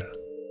female.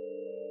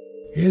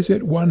 Is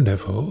it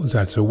wonderful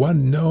that the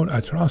one known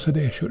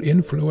atrocity should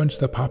influence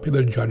the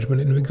popular judgment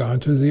in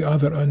regard to the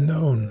other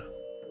unknown?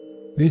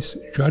 This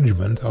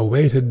judgment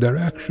awaited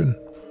direction,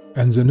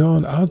 and the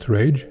known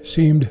outrage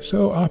seemed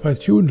so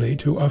opportunely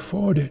to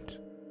afford it.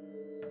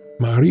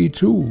 Marie,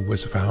 too,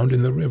 was found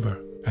in the river,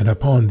 and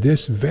upon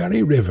this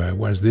very river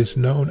was this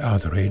known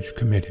outrage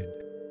committed.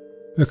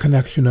 The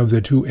connection of the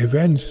two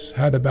events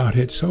had about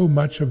it so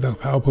much of the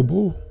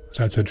palpable,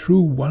 that the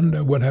true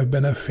wonder would have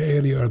been a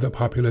failure of the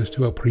populace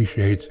to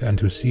appreciate and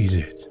to seize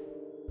it.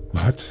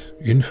 But,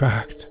 in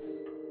fact,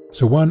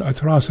 the one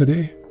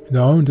atrocity,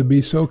 known to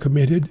be so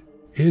committed,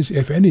 is,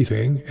 if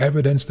anything,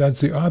 evidence that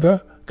the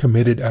other,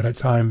 committed at a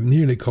time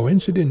nearly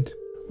coincident,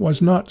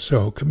 was not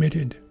so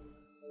committed.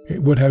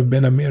 It would have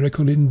been a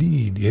miracle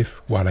indeed,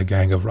 if, while a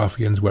gang of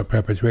ruffians were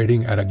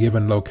perpetrating at a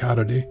given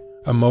locality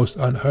a most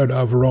unheard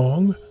of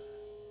wrong,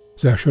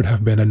 there should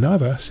have been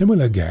another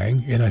similar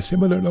gang in a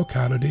similar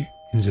locality,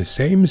 in the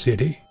same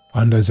city,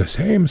 under the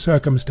same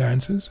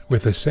circumstances,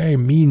 with the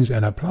same means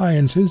and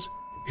appliances,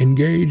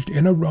 engaged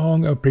in a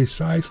wrong of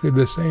precisely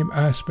the same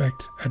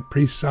aspect at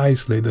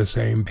precisely the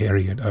same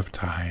period of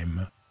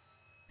time.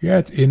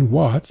 Yet in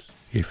what,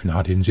 if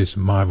not in this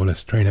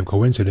marvellous train of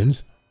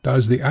coincidence,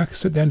 does the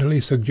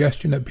accidentally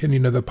suggestion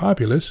opinion of the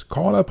populace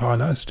call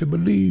upon us to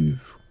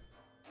believe?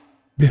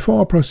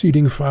 Before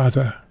proceeding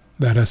farther,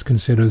 let us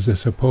consider the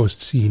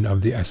supposed scene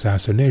of the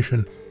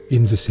assassination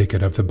in the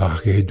thicket of the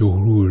Barrière du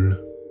Roule.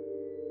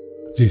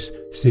 This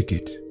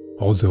thicket,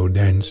 although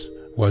dense,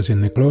 was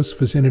in the close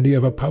vicinity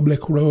of a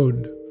public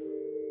road.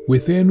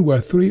 Within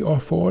were 3 or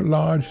 4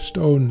 large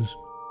stones,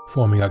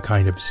 forming a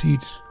kind of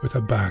seat with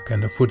a back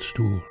and a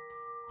footstool.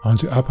 On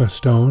the upper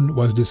stone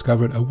was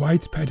discovered a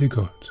white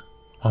petticoat,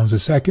 on the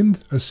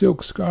second a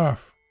silk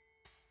scarf.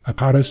 A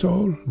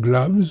parasol,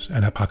 gloves,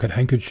 and a pocket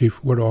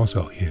handkerchief were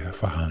also here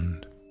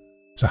found.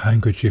 The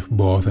handkerchief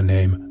bore the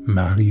name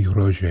Marie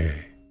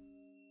Roget.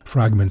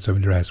 Fragments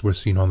of dress were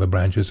seen on the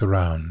branches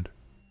around.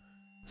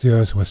 The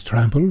earth was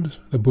trampled,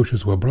 the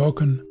bushes were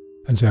broken,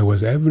 and there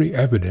was every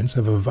evidence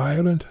of a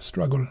violent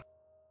struggle.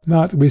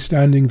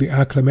 Notwithstanding the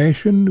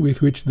acclamation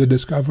with which the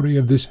discovery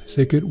of this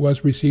thicket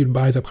was received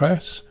by the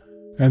press,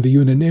 and the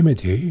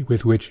unanimity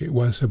with which it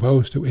was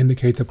supposed to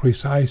indicate the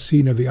precise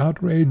scene of the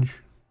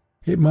outrage,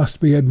 it must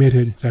be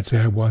admitted that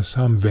there was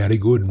some very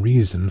good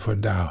reason for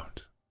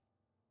doubt.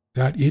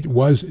 That it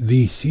was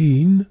the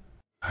scene,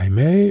 I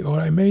may or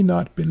I may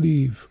not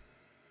believe,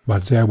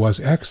 but there was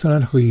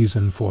excellent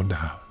reason for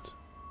doubt.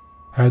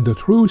 Had the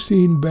true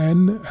scene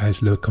been,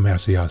 as Le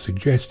Commercial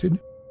suggested,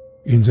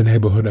 in the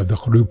neighborhood of the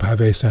Rue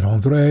Pavée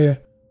Saint-André,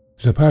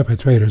 the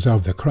perpetrators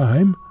of the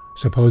crime,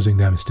 supposing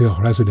them still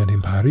resident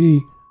in Paris,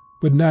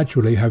 would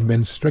naturally have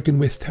been stricken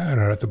with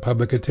terror at the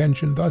public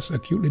attention thus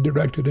acutely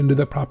directed into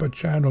the proper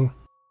channel.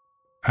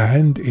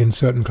 And in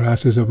certain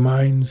classes of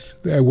minds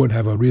there would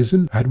have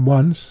arisen at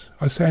once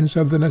a sense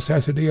of the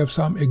necessity of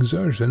some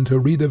exertion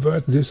to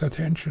redivert this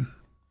attention.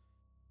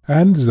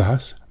 And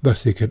thus, the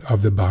thicket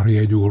of the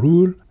Barrière du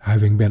Roule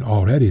having been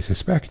already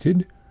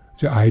suspected,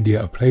 the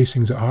idea of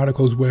placing the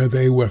articles where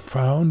they were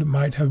found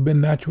might have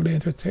been naturally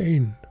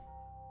entertained.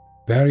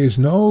 There is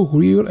no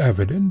real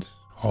evidence,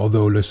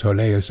 although Le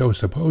Soleil so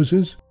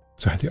supposes,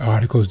 that the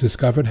articles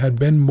discovered had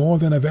been more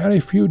than a very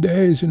few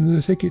days in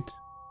the thicket,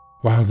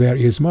 while there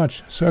is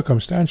much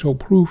circumstantial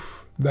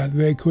proof that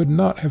they could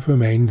not have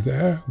remained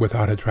there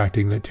without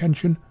attracting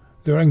attention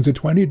during the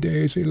 20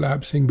 days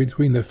elapsing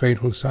between the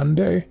fatal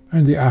Sunday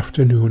and the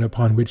afternoon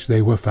upon which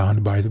they were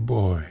found by the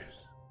boys.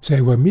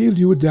 They were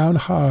mildewed down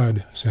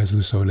hard, says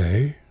Le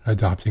Soleil,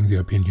 adopting the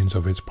opinions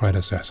of its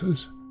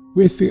predecessors,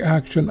 with the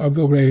action of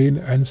the rain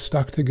and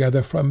stuck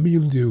together from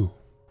mildew.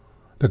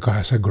 The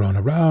grass had grown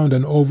around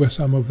and over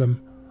some of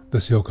them.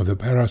 The silk of the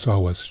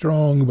parasol was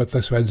strong, but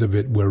the threads of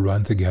it were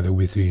run together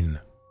within.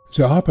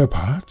 The upper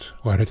part,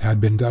 where it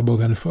had been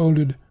doubled and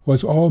folded,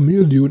 was all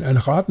mildewed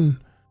and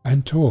rotten,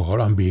 and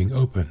tore on being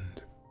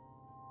opened.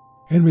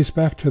 In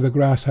respect to the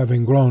grass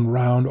having grown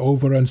round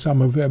over on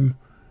some of them,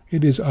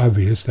 it is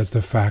obvious that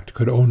the fact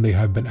could only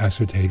have been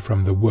ascertained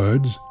from the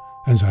words,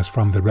 and thus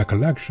from the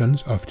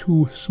recollections of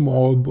 2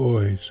 small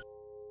boys.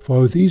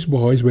 For these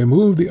boys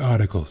removed the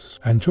articles,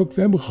 and took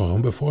them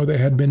home before they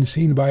had been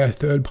seen by a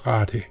third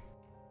party.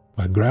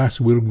 But grass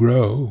will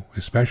grow,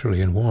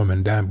 especially in warm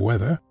and damp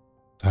weather,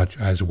 such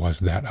as was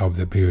that of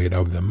the period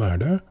of the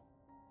murder,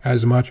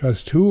 as much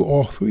as 2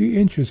 or 3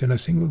 inches in a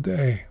single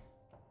day.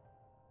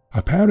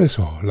 A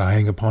parasol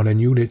lying upon a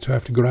newly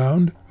turfed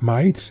ground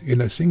might,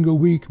 in a single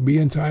week, be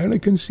entirely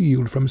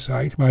concealed from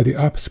sight by the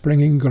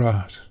upspringing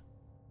grass.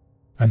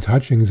 And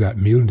touching that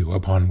mildew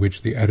upon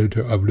which the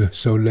editor of Le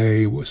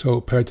Soleil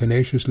so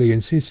pertinaciously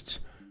insists,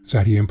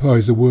 that he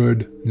employs the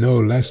word no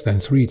less than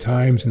 3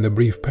 times in the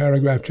brief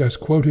paragraph just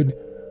quoted,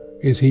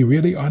 is he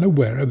really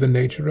unaware of the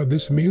nature of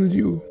this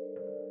mildew?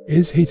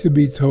 Is he to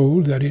be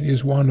told that it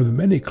is one of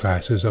many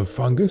classes of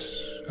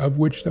fungus, of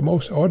which the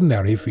most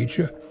ordinary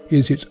feature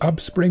is its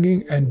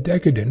upspringing and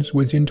decadence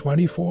within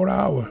 24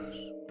 hours?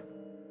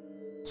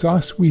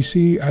 Thus we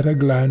see at a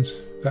glance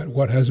that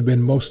what has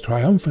been most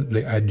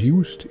triumphantly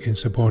adduced in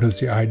support of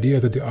the idea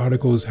that the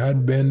articles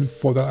had been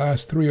for the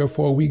last 3 or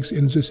 4 weeks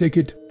in the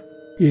thicket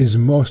is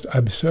most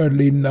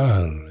absurdly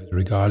null as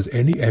regards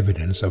any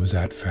evidence of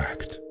that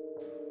fact.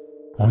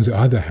 On the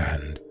other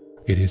hand,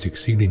 it is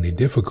exceedingly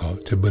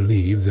difficult to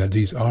believe that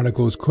these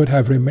articles could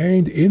have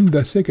remained in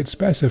the thicket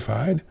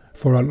specified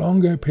for a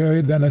longer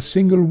period than a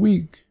single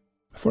week,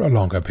 for a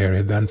longer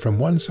period than from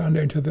one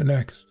Sunday to the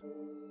next.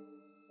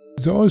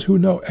 Those who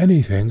know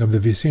anything of the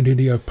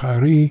vicinity of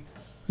Paris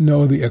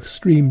know the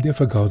extreme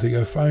difficulty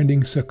of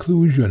finding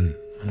seclusion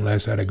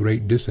unless at a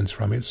great distance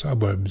from its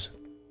suburbs.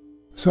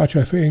 Such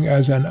a thing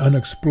as an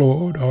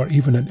unexplored or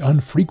even an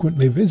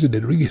unfrequently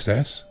visited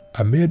recess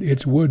amid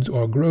its woods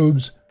or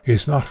groves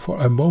is not for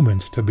a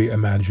moment to be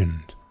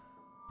imagined.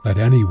 Let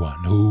any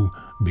one who,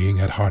 being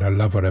at heart a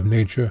lover of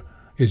nature,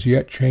 is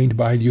yet chained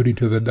by duty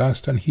to the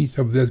dust and heat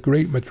of this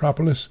great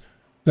metropolis,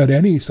 let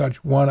any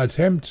such one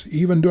attempt,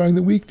 even during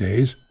the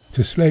weekdays,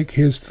 to slake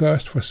his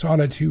thirst for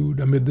solitude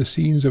amid the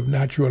scenes of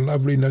natural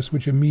loveliness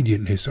which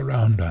immediately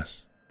surround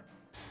us.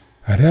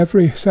 At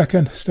every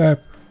second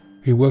step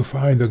he will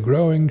find the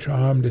growing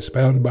charm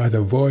dispelled by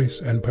the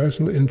voice and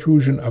personal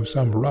intrusion of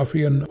some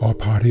ruffian or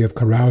party of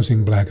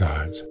carousing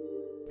blackguards.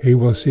 He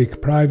will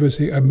seek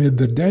privacy amid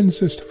the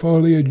densest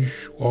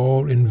foliage,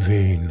 all in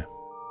vain.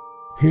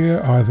 Here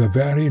are the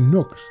very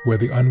nooks where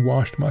the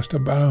unwashed must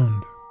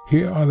abound.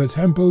 Here are the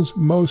temples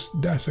most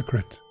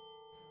desecrate.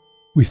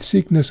 With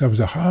sickness of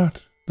the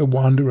heart, the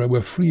wanderer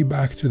will flee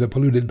back to the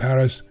polluted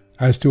Paris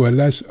as to a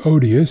less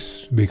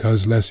odious,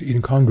 because less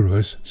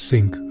incongruous,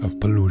 sink of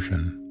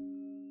pollution.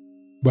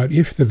 But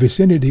if the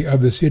vicinity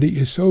of the city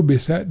is so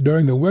beset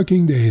during the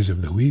working days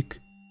of the week,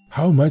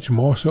 how much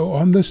more so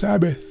on the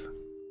Sabbath?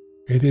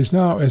 It is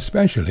now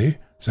especially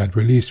that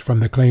released from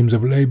the claims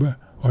of labor,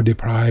 or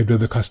deprived of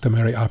the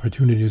customary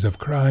opportunities of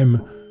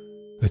crime,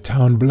 the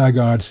town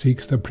blackguard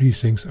seeks the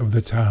precincts of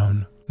the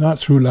town, not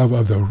through love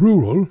of the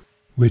rural,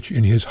 which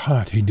in his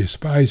heart he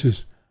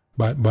despises,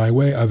 but by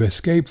way of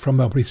escape from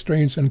the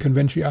restraints and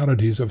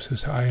conventionalities of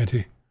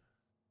society.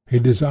 He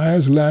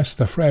desires less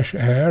the fresh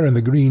air and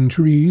the green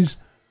trees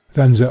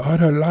than the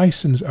utter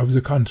license of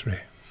the country.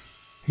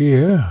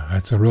 Here,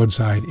 at the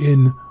roadside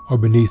inn, or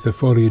beneath the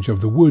foliage of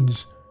the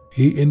woods,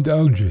 he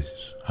indulges,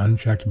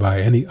 unchecked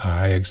by any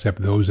eye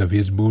except those of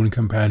his boon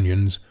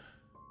companions,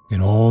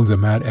 in all the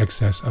mad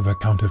excess of a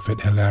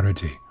counterfeit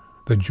hilarity,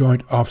 the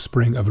joint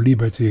offspring of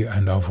liberty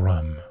and of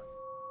rum.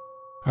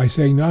 I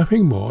say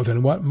nothing more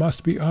than what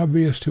must be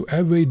obvious to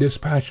every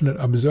dispassionate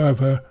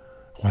observer,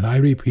 when I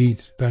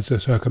repeat that the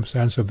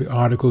circumstance of the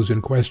articles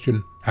in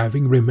question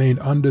having remained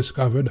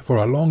undiscovered for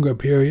a longer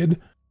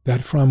period,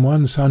 that from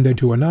one Sunday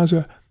to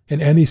another, in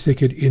any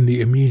thicket in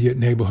the immediate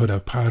neighborhood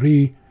of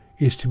Paris,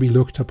 is to be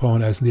looked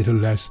upon as little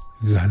less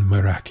than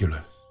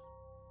miraculous.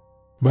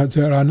 But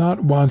there are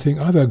not wanting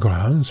other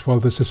grounds for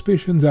the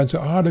suspicion that the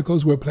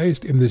articles were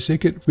placed in the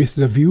thicket with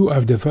the view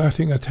of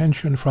diverting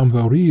attention from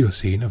the real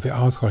scene of the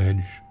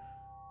outrage.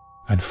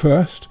 And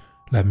first,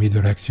 let me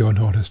direct your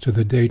notice to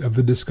the date of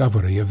the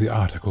discovery of the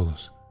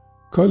articles.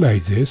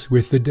 Collate this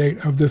with the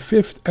date of the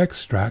 5th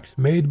extract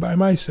made by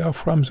myself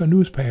from the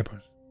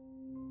newspapers.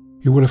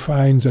 You will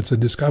find that the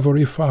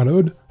discovery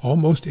followed,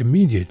 almost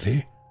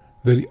immediately,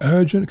 the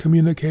urgent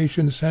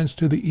communication sent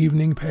to the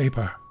evening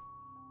paper.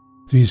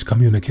 These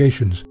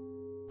communications,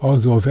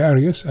 although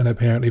various and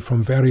apparently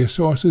from various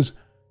sources,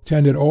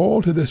 tended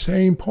all to the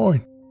same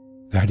point,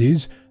 that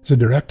is, the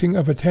directing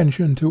of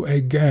attention to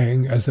a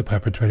gang as the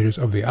perpetrators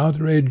of the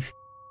outrage,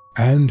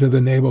 and to the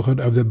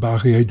neighborhood of the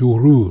Barrière du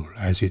Roule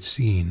as its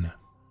scene.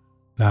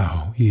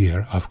 Now,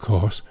 here, of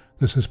course,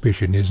 the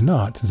suspicion is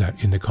not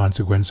that in the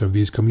consequence of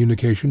these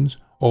communications,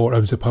 or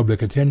of the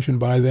public attention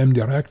by them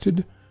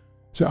directed,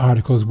 the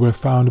articles were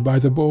found by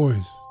the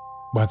boys,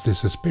 but the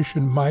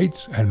suspicion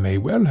might and may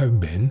well have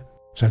been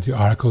that the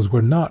articles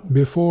were not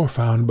before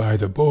found by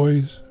the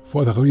boys,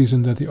 for the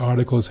reason that the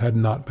articles had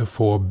not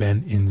before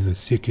been in the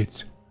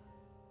thicket,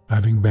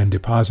 having been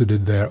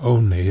deposited there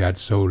only at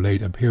so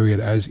late a period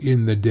as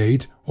in the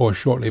date, or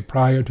shortly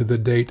prior to the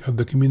date of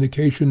the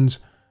communications,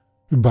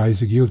 by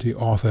the guilty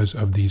authors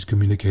of these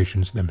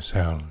communications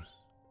themselves.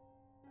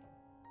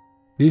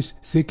 This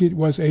thicket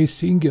was a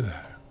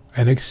singular,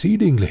 an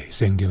exceedingly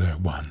singular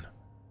one.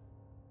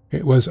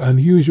 It was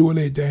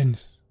unusually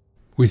dense.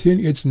 Within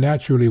its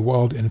naturally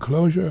walled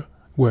enclosure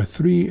were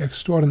 3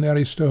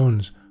 extraordinary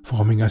stones,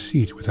 forming a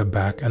seat with a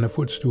back and a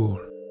footstool.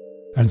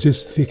 And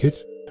this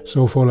thicket,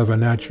 so full of a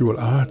natural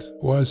art,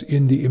 was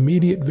in the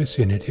immediate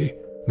vicinity,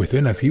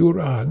 within a few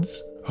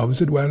rods, of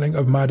the dwelling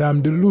of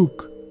Madame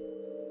Deluc,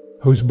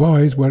 whose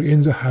boys were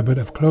in the habit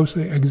of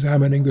closely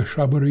examining the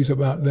shrubberies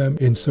about them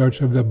in search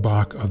of the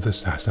bark of the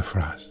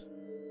sassafras.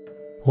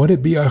 Would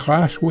it be a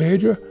rash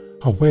wager,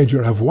 a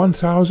wager of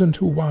 1,000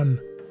 to 1,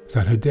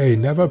 that a day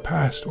never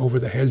passed over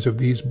the heads of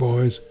these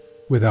boys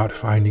without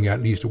finding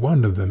at least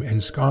one of them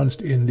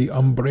ensconced in the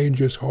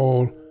umbrageous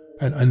hall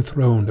and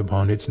enthroned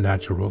upon its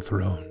natural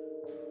throne?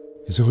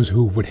 Those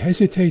who would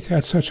hesitate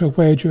at such a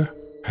wager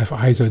have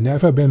either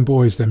never been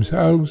boys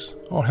themselves,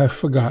 or have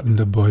forgotten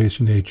the boyish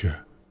nature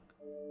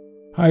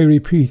I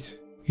repeat,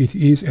 it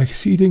is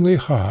exceedingly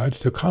hard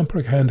to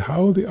comprehend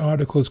how the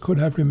articles could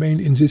have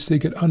remained in this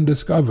thicket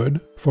undiscovered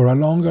for a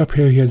longer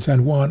period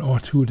than 1 or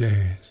 2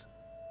 days,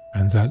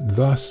 and that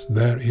thus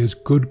there is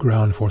good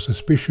ground for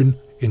suspicion,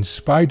 in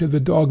spite of the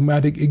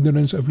dogmatic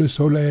ignorance of Le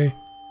Soleil,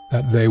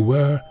 that they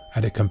were,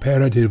 at a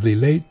comparatively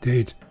late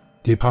date,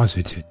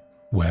 deposited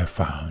where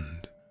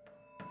found.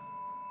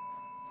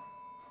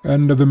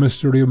 End of the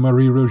Mystery of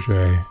Marie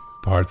Roget,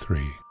 Part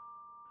 3.